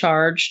emotionally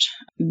charged,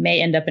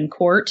 may end up in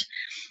court,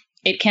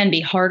 it can be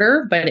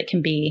harder, but it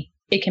can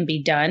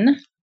be done.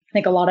 I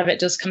think a lot of it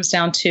just comes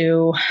down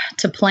to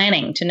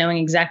planning, to knowing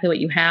exactly what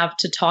you have,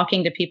 to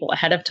talking to people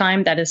ahead of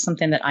time. That is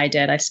something that I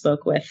did. I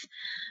spoke with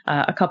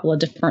a couple of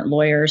different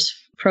lawyers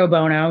pro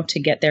bono to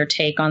get their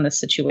take on the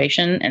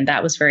situation, and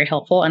that was very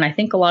helpful. And I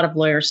think a lot of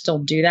lawyers still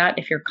do that.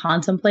 If you're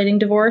contemplating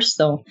divorce,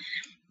 they'll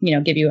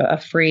give you a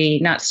free,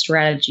 not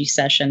strategy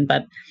session,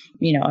 but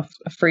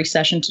a free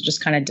session to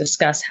just kind of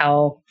discuss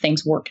how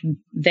things work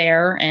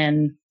there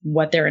and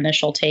what their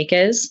initial take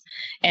is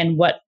and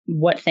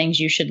what things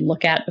you should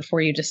look at before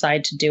you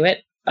decide to do it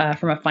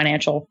from a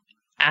financial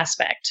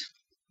aspect.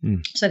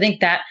 So I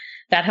think that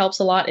helps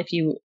a lot if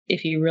you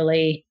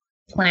really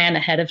plan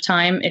ahead of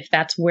time, if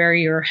that's where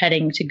you're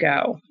heading to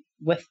go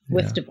with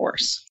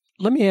divorce.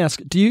 Let me ask,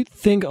 do you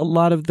think a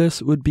lot of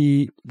this would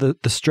be the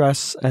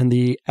stress and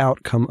the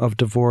outcome of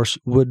divorce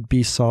would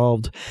be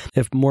solved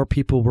if more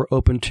people were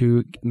open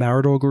to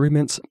marital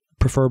agreements,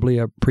 preferably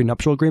a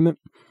prenuptial agreement?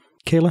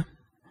 Kayla?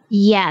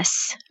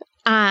 Yes.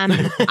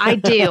 I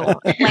do.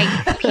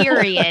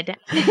 Period.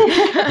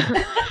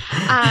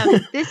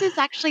 This is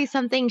actually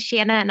something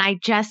Shanna and I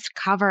just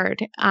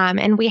covered.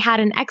 And we had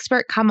an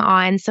expert come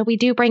on. So we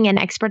do bring in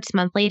experts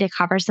monthly to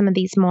cover some of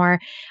these more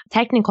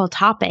technical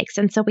topics.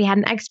 And so we had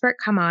an expert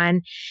come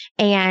on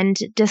and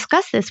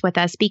discuss this with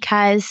us,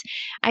 because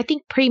I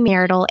think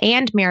premarital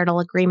and marital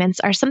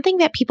agreements are something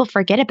that people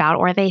forget about,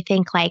 or they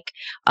think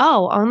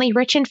only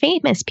rich and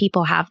famous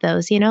people have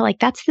those,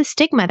 that's the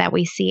stigma that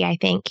we see, I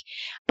think.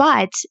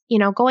 But,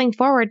 going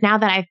forward, now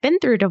that I've been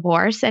through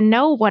divorce and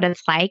know what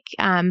it's like,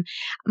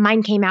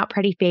 mine came out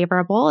pretty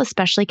favorable,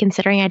 especially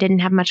considering I didn't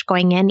have much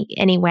going in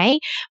anyway.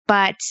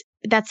 But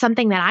that's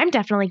something that I'm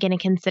definitely going to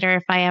consider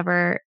if I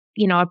ever,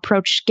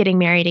 approach getting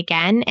married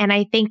again. And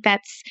I think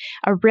that's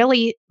a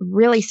really,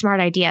 really smart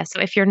idea.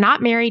 So if you're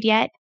not married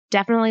yet,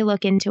 definitely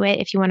look into it.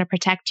 If you want to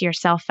protect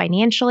yourself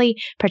financially,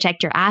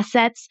 protect your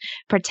assets,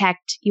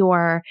 protect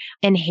your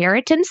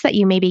inheritance that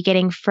you may be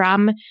getting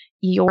from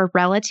your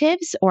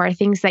relatives, or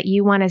things that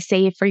you want to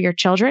save for your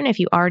children if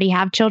you already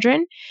have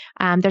children.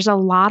 There's a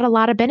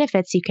lot of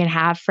benefits you can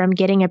have from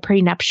getting a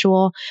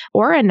prenuptial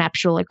or a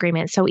nuptial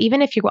agreement. So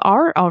even if you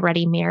are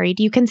already married,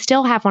 you can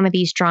still have one of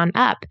these drawn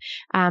up.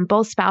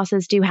 Both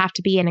spouses do have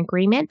to be in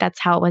agreement. That's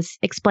how it was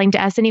explained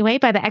to us anyway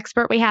by the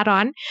expert we had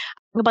on.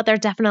 But they're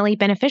definitely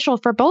beneficial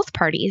for both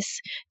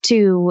parties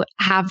to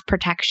have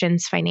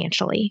protections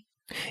financially.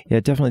 Yeah, I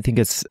definitely think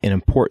it's an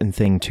important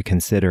thing to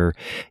consider.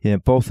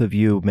 Both of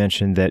you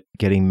mentioned that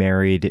getting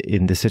married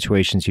in the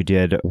situations you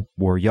did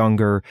were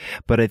younger,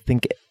 but I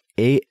think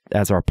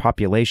as our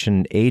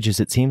population ages,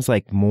 it seems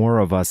like more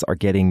of us are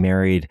getting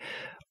married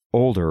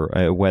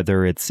older,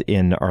 whether it's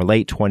in our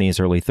late 20s,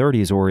 early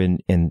 30s, or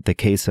in the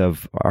case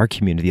of our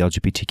community, the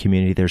LGBT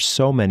community, there's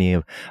so many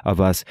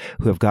of us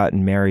who have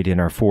gotten married in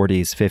our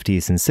 40s,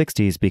 50s, and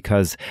 60s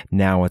because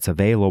now it's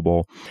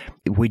available.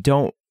 We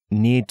don't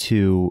need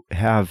to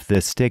have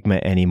the stigma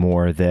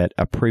anymore that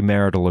a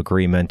premarital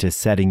agreement is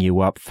setting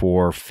you up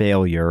for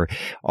failure.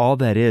 All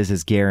that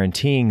is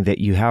guaranteeing that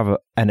you have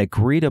an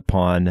agreed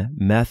upon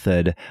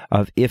method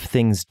of, if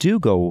things do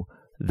go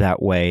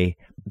that way,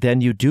 then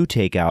you do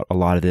take out a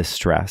lot of this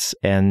stress.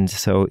 And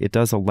so it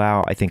does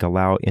allow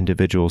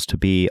individuals to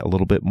be a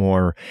little bit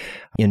more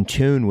in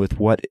tune with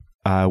what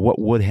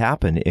would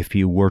happen if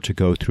you were to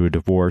go through a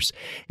divorce.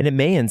 And it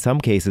may, in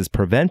some cases,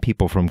 prevent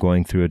people from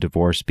going through a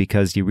divorce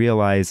because you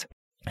realize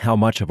how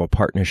much of a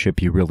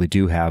partnership you really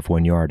do have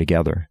when you are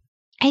together.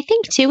 I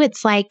think, too,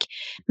 it's like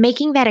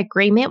making that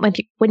agreement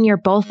when you're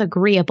both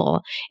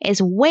agreeable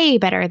is way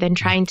better than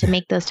trying to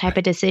make those type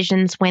of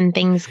decisions when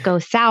things go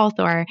south,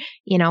 or,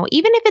 even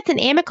if it's an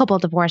amicable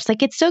divorce,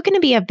 it's still going to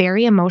be a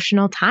very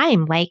emotional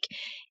time.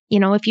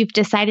 If you've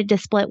decided to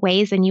split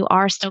ways and you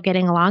are still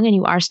getting along and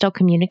you are still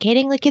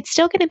communicating, it's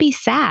still going to be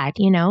sad,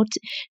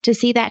 to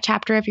see that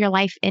chapter of your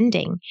life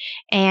ending.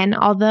 And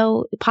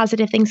although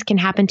positive things can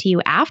happen to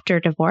you after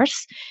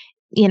divorce,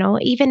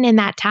 even in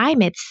that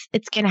time, it's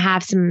going to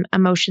have some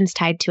emotions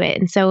tied to it.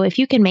 And so if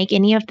you can make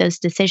any of those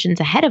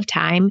decisions ahead of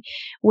time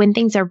when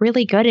things are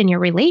really good in your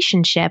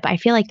relationship, I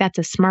feel like that's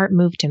a smart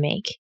move to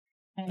make.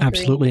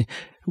 Absolutely.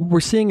 We're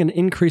seeing an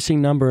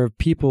increasing number of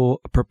people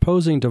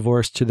proposing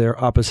divorce to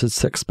their opposite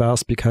sex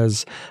spouse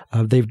because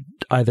they've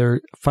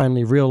either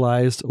finally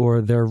realized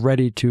or they're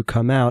ready to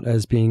come out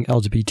as being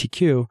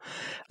LGBTQ.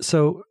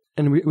 So,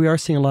 and we are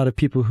seeing a lot of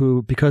people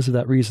who, because of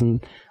that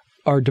reason,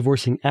 are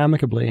divorcing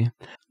amicably.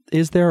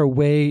 Is there a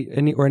way,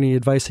 any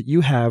advice that you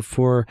have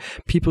for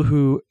people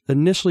who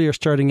initially are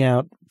starting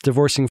out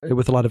divorcing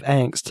with a lot of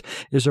angst?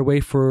 Is there a way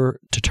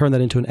to turn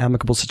that into an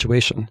amicable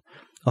situation?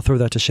 I'll throw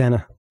that to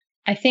Shanna.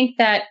 I think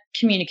that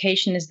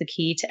communication is the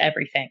key to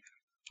everything.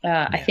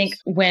 I think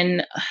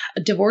when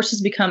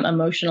divorces become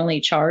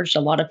emotionally charged,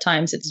 a lot of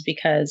times it's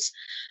because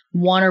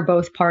one or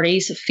both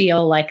parties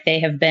feel like they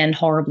have been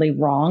horribly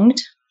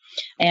wronged.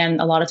 And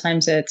a lot of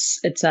times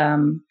it's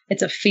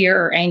a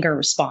fear or anger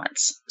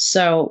response.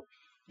 So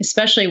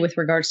especially with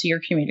regards to your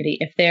community,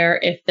 if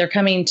they're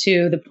coming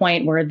to the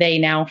point where they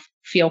now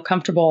feel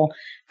comfortable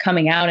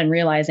coming out and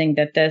realizing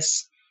that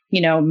this,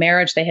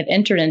 marriage they have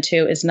entered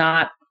into is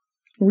not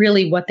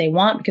really what they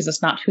want because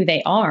it's not who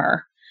they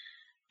are.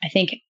 I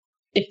think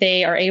if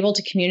they are able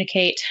to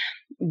communicate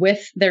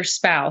with their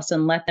spouse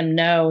and let them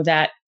know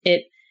that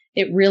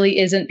it really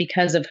isn't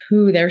because of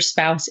who their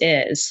spouse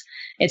is.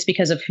 It's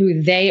because of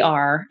who they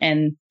are,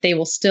 and they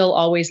will still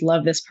always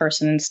love this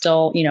person and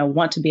still,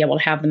 want to be able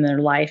to have them in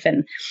their life.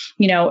 And,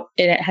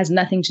 it has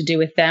nothing to do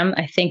with them.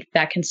 I think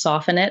that can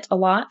soften it a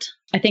lot.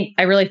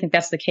 I really think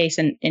that's the case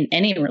in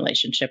any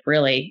relationship,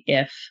 really.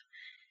 If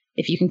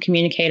you can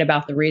communicate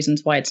about the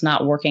reasons why it's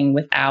not working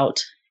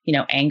without,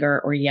 anger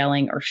or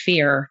yelling or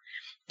fear,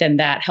 then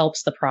that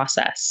helps the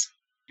process.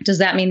 Does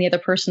that mean the other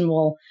person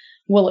will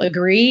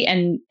agree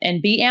and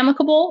be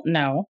amicable?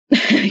 No,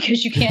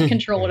 because you can't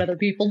control what other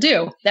people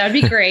do. That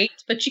would be great,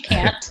 but you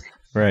can't.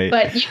 Right.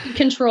 But you can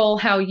control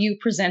how you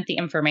present the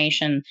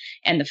information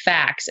and the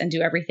facts and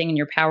do everything in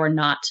your power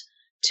not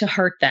to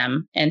hurt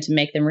them and to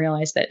make them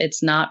realize that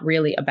it's not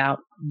really about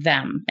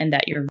them and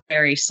that you're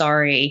very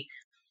sorry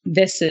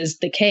this is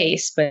the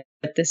case, but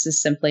this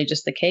is simply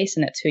just the case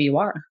and it's who you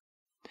are.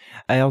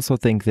 I also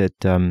think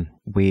that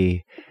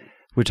we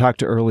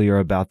talked earlier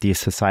about the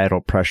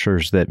societal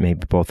pressures that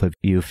maybe both of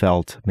you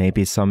felt.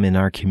 Maybe some in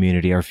our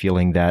community are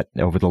feeling that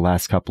over the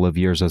last couple of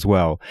years as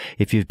well.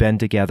 If you've been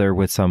together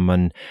with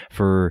someone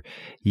for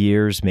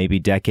years, maybe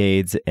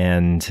decades,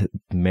 and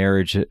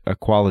marriage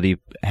equality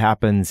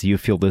happens, you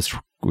feel this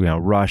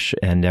rush,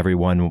 and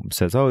everyone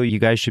says, oh, you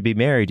guys should be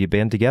married. You've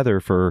been together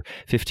for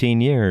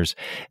 15 years.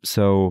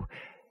 So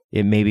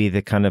it may be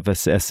the kind of a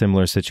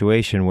similar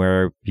situation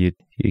where you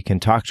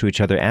can talk to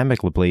each other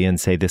amicably and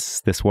say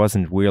this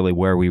wasn't really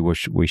where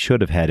we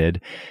should have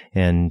headed,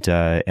 and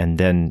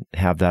then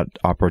have that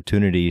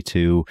opportunity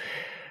to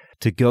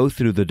go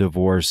through the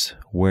divorce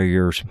where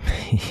you're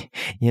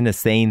in a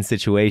sane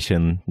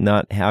situation,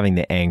 not having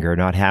the anger,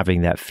 not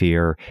having that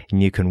fear,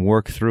 and you can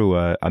work through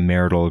a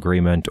marital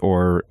agreement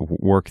or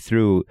work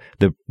through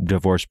the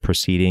divorce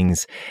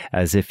proceedings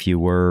as if you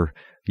were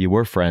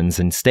friends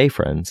and stay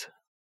friends.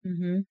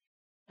 Mm-hmm.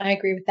 I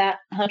agree with that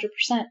 100%.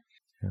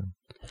 Yeah.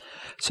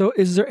 So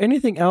is there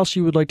anything else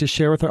you would like to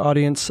share with our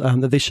audience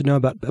that they should know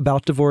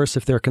about divorce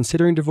if they're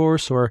considering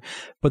divorce, or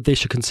what they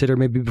should consider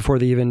maybe before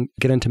they even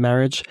get into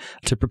marriage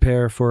to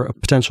prepare for a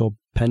potential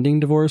pending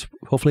divorce?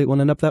 Hopefully it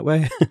won't end up that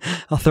way.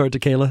 I'll throw it to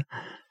Kayla.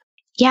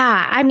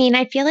 Yeah,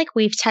 I feel like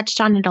we've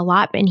touched on it a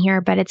lot in here,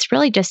 but it's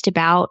really just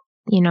about,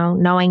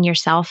 knowing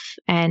yourself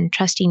and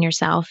trusting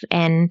yourself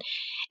and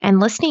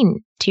listening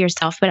to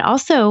yourself, but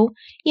also,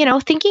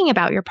 thinking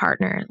about your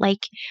partner,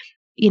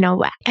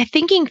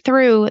 thinking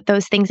through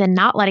those things and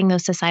not letting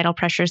those societal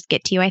pressures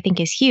get to you, I think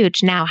is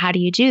huge. Now, how do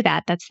you do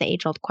that? That's the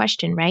age-old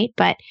question, right?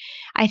 But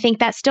I think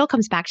that still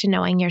comes back to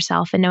knowing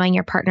yourself and knowing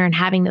your partner and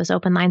having those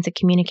open lines of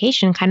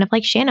communication, kind of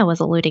like Shanna was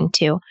alluding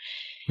to.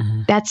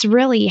 Mm-hmm. That's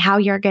really how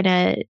you're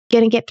gonna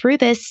get through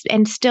this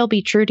and still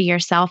be true to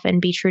yourself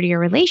and be true to your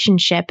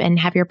relationship and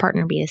have your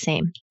partner be the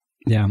same.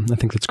 Yeah, I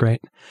think that's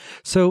great.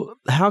 So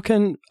how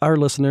can our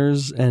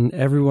listeners and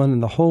everyone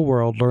in the whole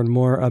world learn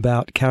more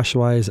about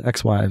Cashwise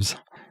Ex-Wives?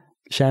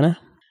 Shanna?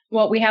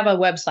 Well, we have a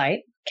website,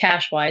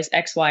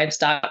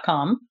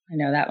 cashwiseexwives.com. I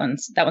know that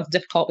one's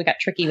difficult. We got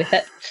tricky with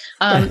it.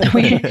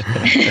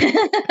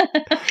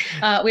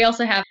 We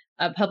also have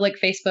a public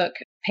Facebook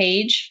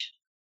page.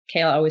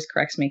 Kayla always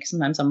corrects me because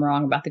sometimes I'm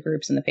wrong about the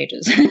groups and the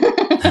pages.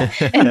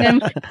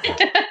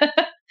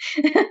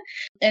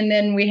 And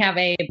then we have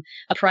a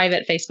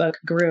private Facebook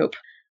group.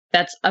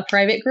 That's a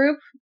private group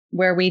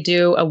where we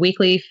do a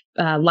weekly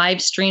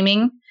live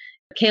streaming.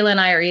 Kayla and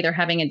I are either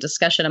having a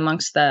discussion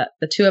amongst the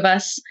two of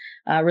us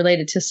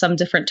related to some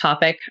different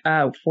topic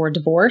for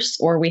divorce,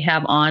 or we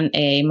have on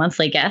a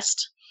monthly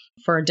guest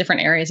for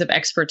different areas of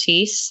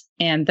expertise.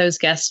 And those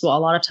guests will a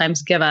lot of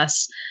times give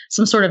us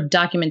some sort of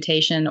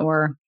documentation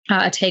or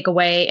a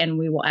takeaway, and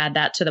we will add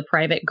that to the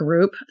private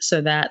group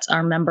so that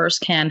our members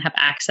can have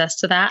access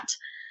to that.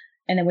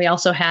 And then we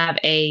also have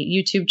a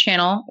YouTube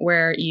channel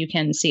where you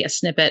can see a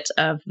snippet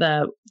of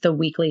the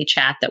weekly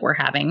chat that we're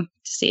having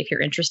to see if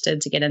you're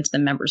interested to get into the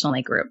members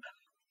only group.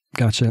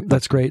 Gotcha.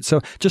 That's great.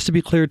 So just to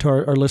be clear to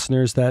our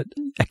listeners that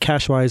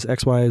Cashwise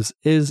Ex-Wives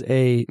is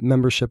a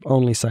membership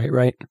only site,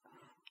 right?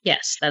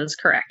 Yes, that is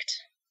correct.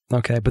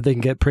 Okay, but they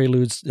can get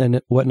preludes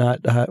and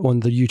whatnot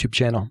on the YouTube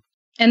channel.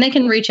 And they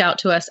can reach out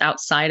to us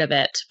outside of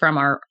it from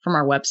our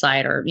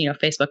website or,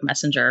 Facebook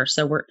Messenger.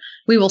 So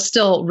we will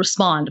still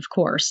respond, of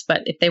course,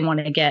 but if they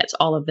want to get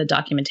all of the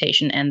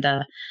documentation and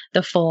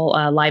the full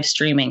live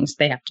streamings,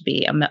 they have to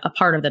be a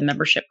part of the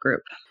membership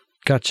group.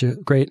 Gotcha.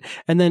 Great.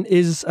 And then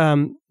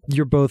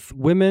you're both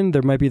women.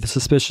 There might be the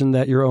suspicion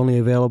that you're only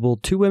available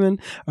to women.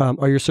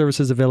 Are your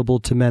services available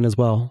to men as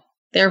well?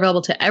 They're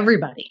available to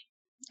everybody.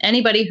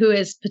 anybody who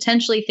is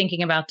potentially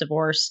thinking about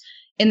divorce,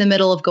 in the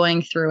middle of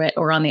going through it,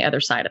 or on the other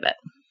side of it.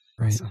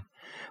 Right.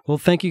 Well,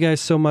 thank you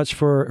guys so much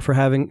for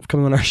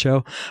coming on our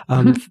show.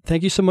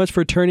 Thank you so much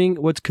for turning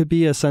what could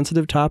be a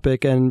sensitive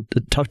topic and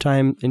a tough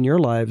time in your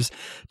lives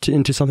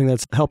into something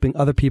that's helping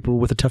other people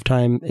with a tough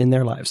time in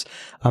their lives.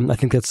 I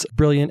think that's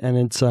brilliant, and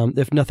it's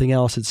if nothing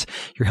else,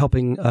 you're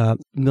helping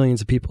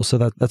millions of people. So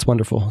that's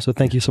wonderful. So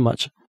thank you so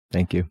much.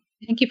 Thank you.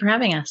 Thank you for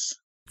having us.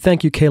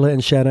 Thank you, Kayla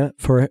and Shanna,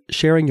 for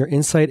sharing your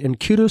insight, and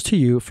kudos to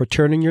you for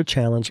turning your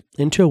challenge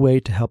into a way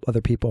to help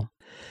other people.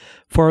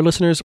 For our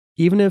listeners,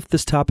 even if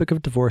this topic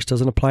of divorce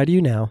doesn't apply to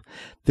you now,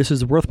 this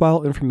is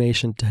worthwhile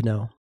information to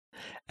know.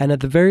 And at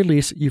the very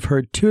least, you've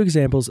heard 2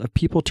 examples of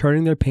people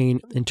turning their pain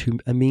into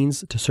a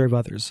means to serve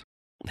others.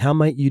 How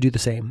might you do the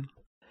same?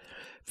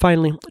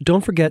 Finally,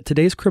 don't forget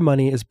today's Queer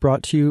Money is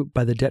brought to you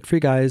by the Debt Free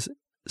Guys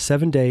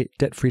 7-Day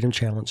Debt Freedom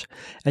Challenge,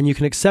 and you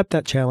can accept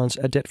that challenge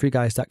at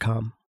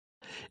debtfreeguys.com.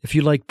 If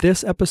you like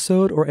this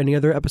episode or any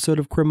other episode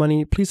of Queer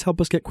Money, please help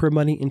us get Queer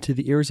Money into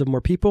the ears of more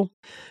people.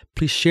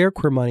 Please share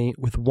Queer Money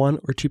with 1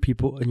 or 2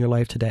 people in your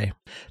life today.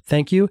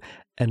 Thank you,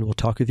 and we'll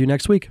talk with you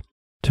next week.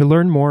 To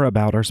learn more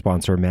about our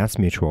sponsor,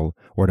 MassMutual,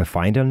 or to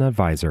find an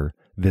advisor,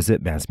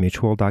 visit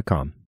massmutual.com.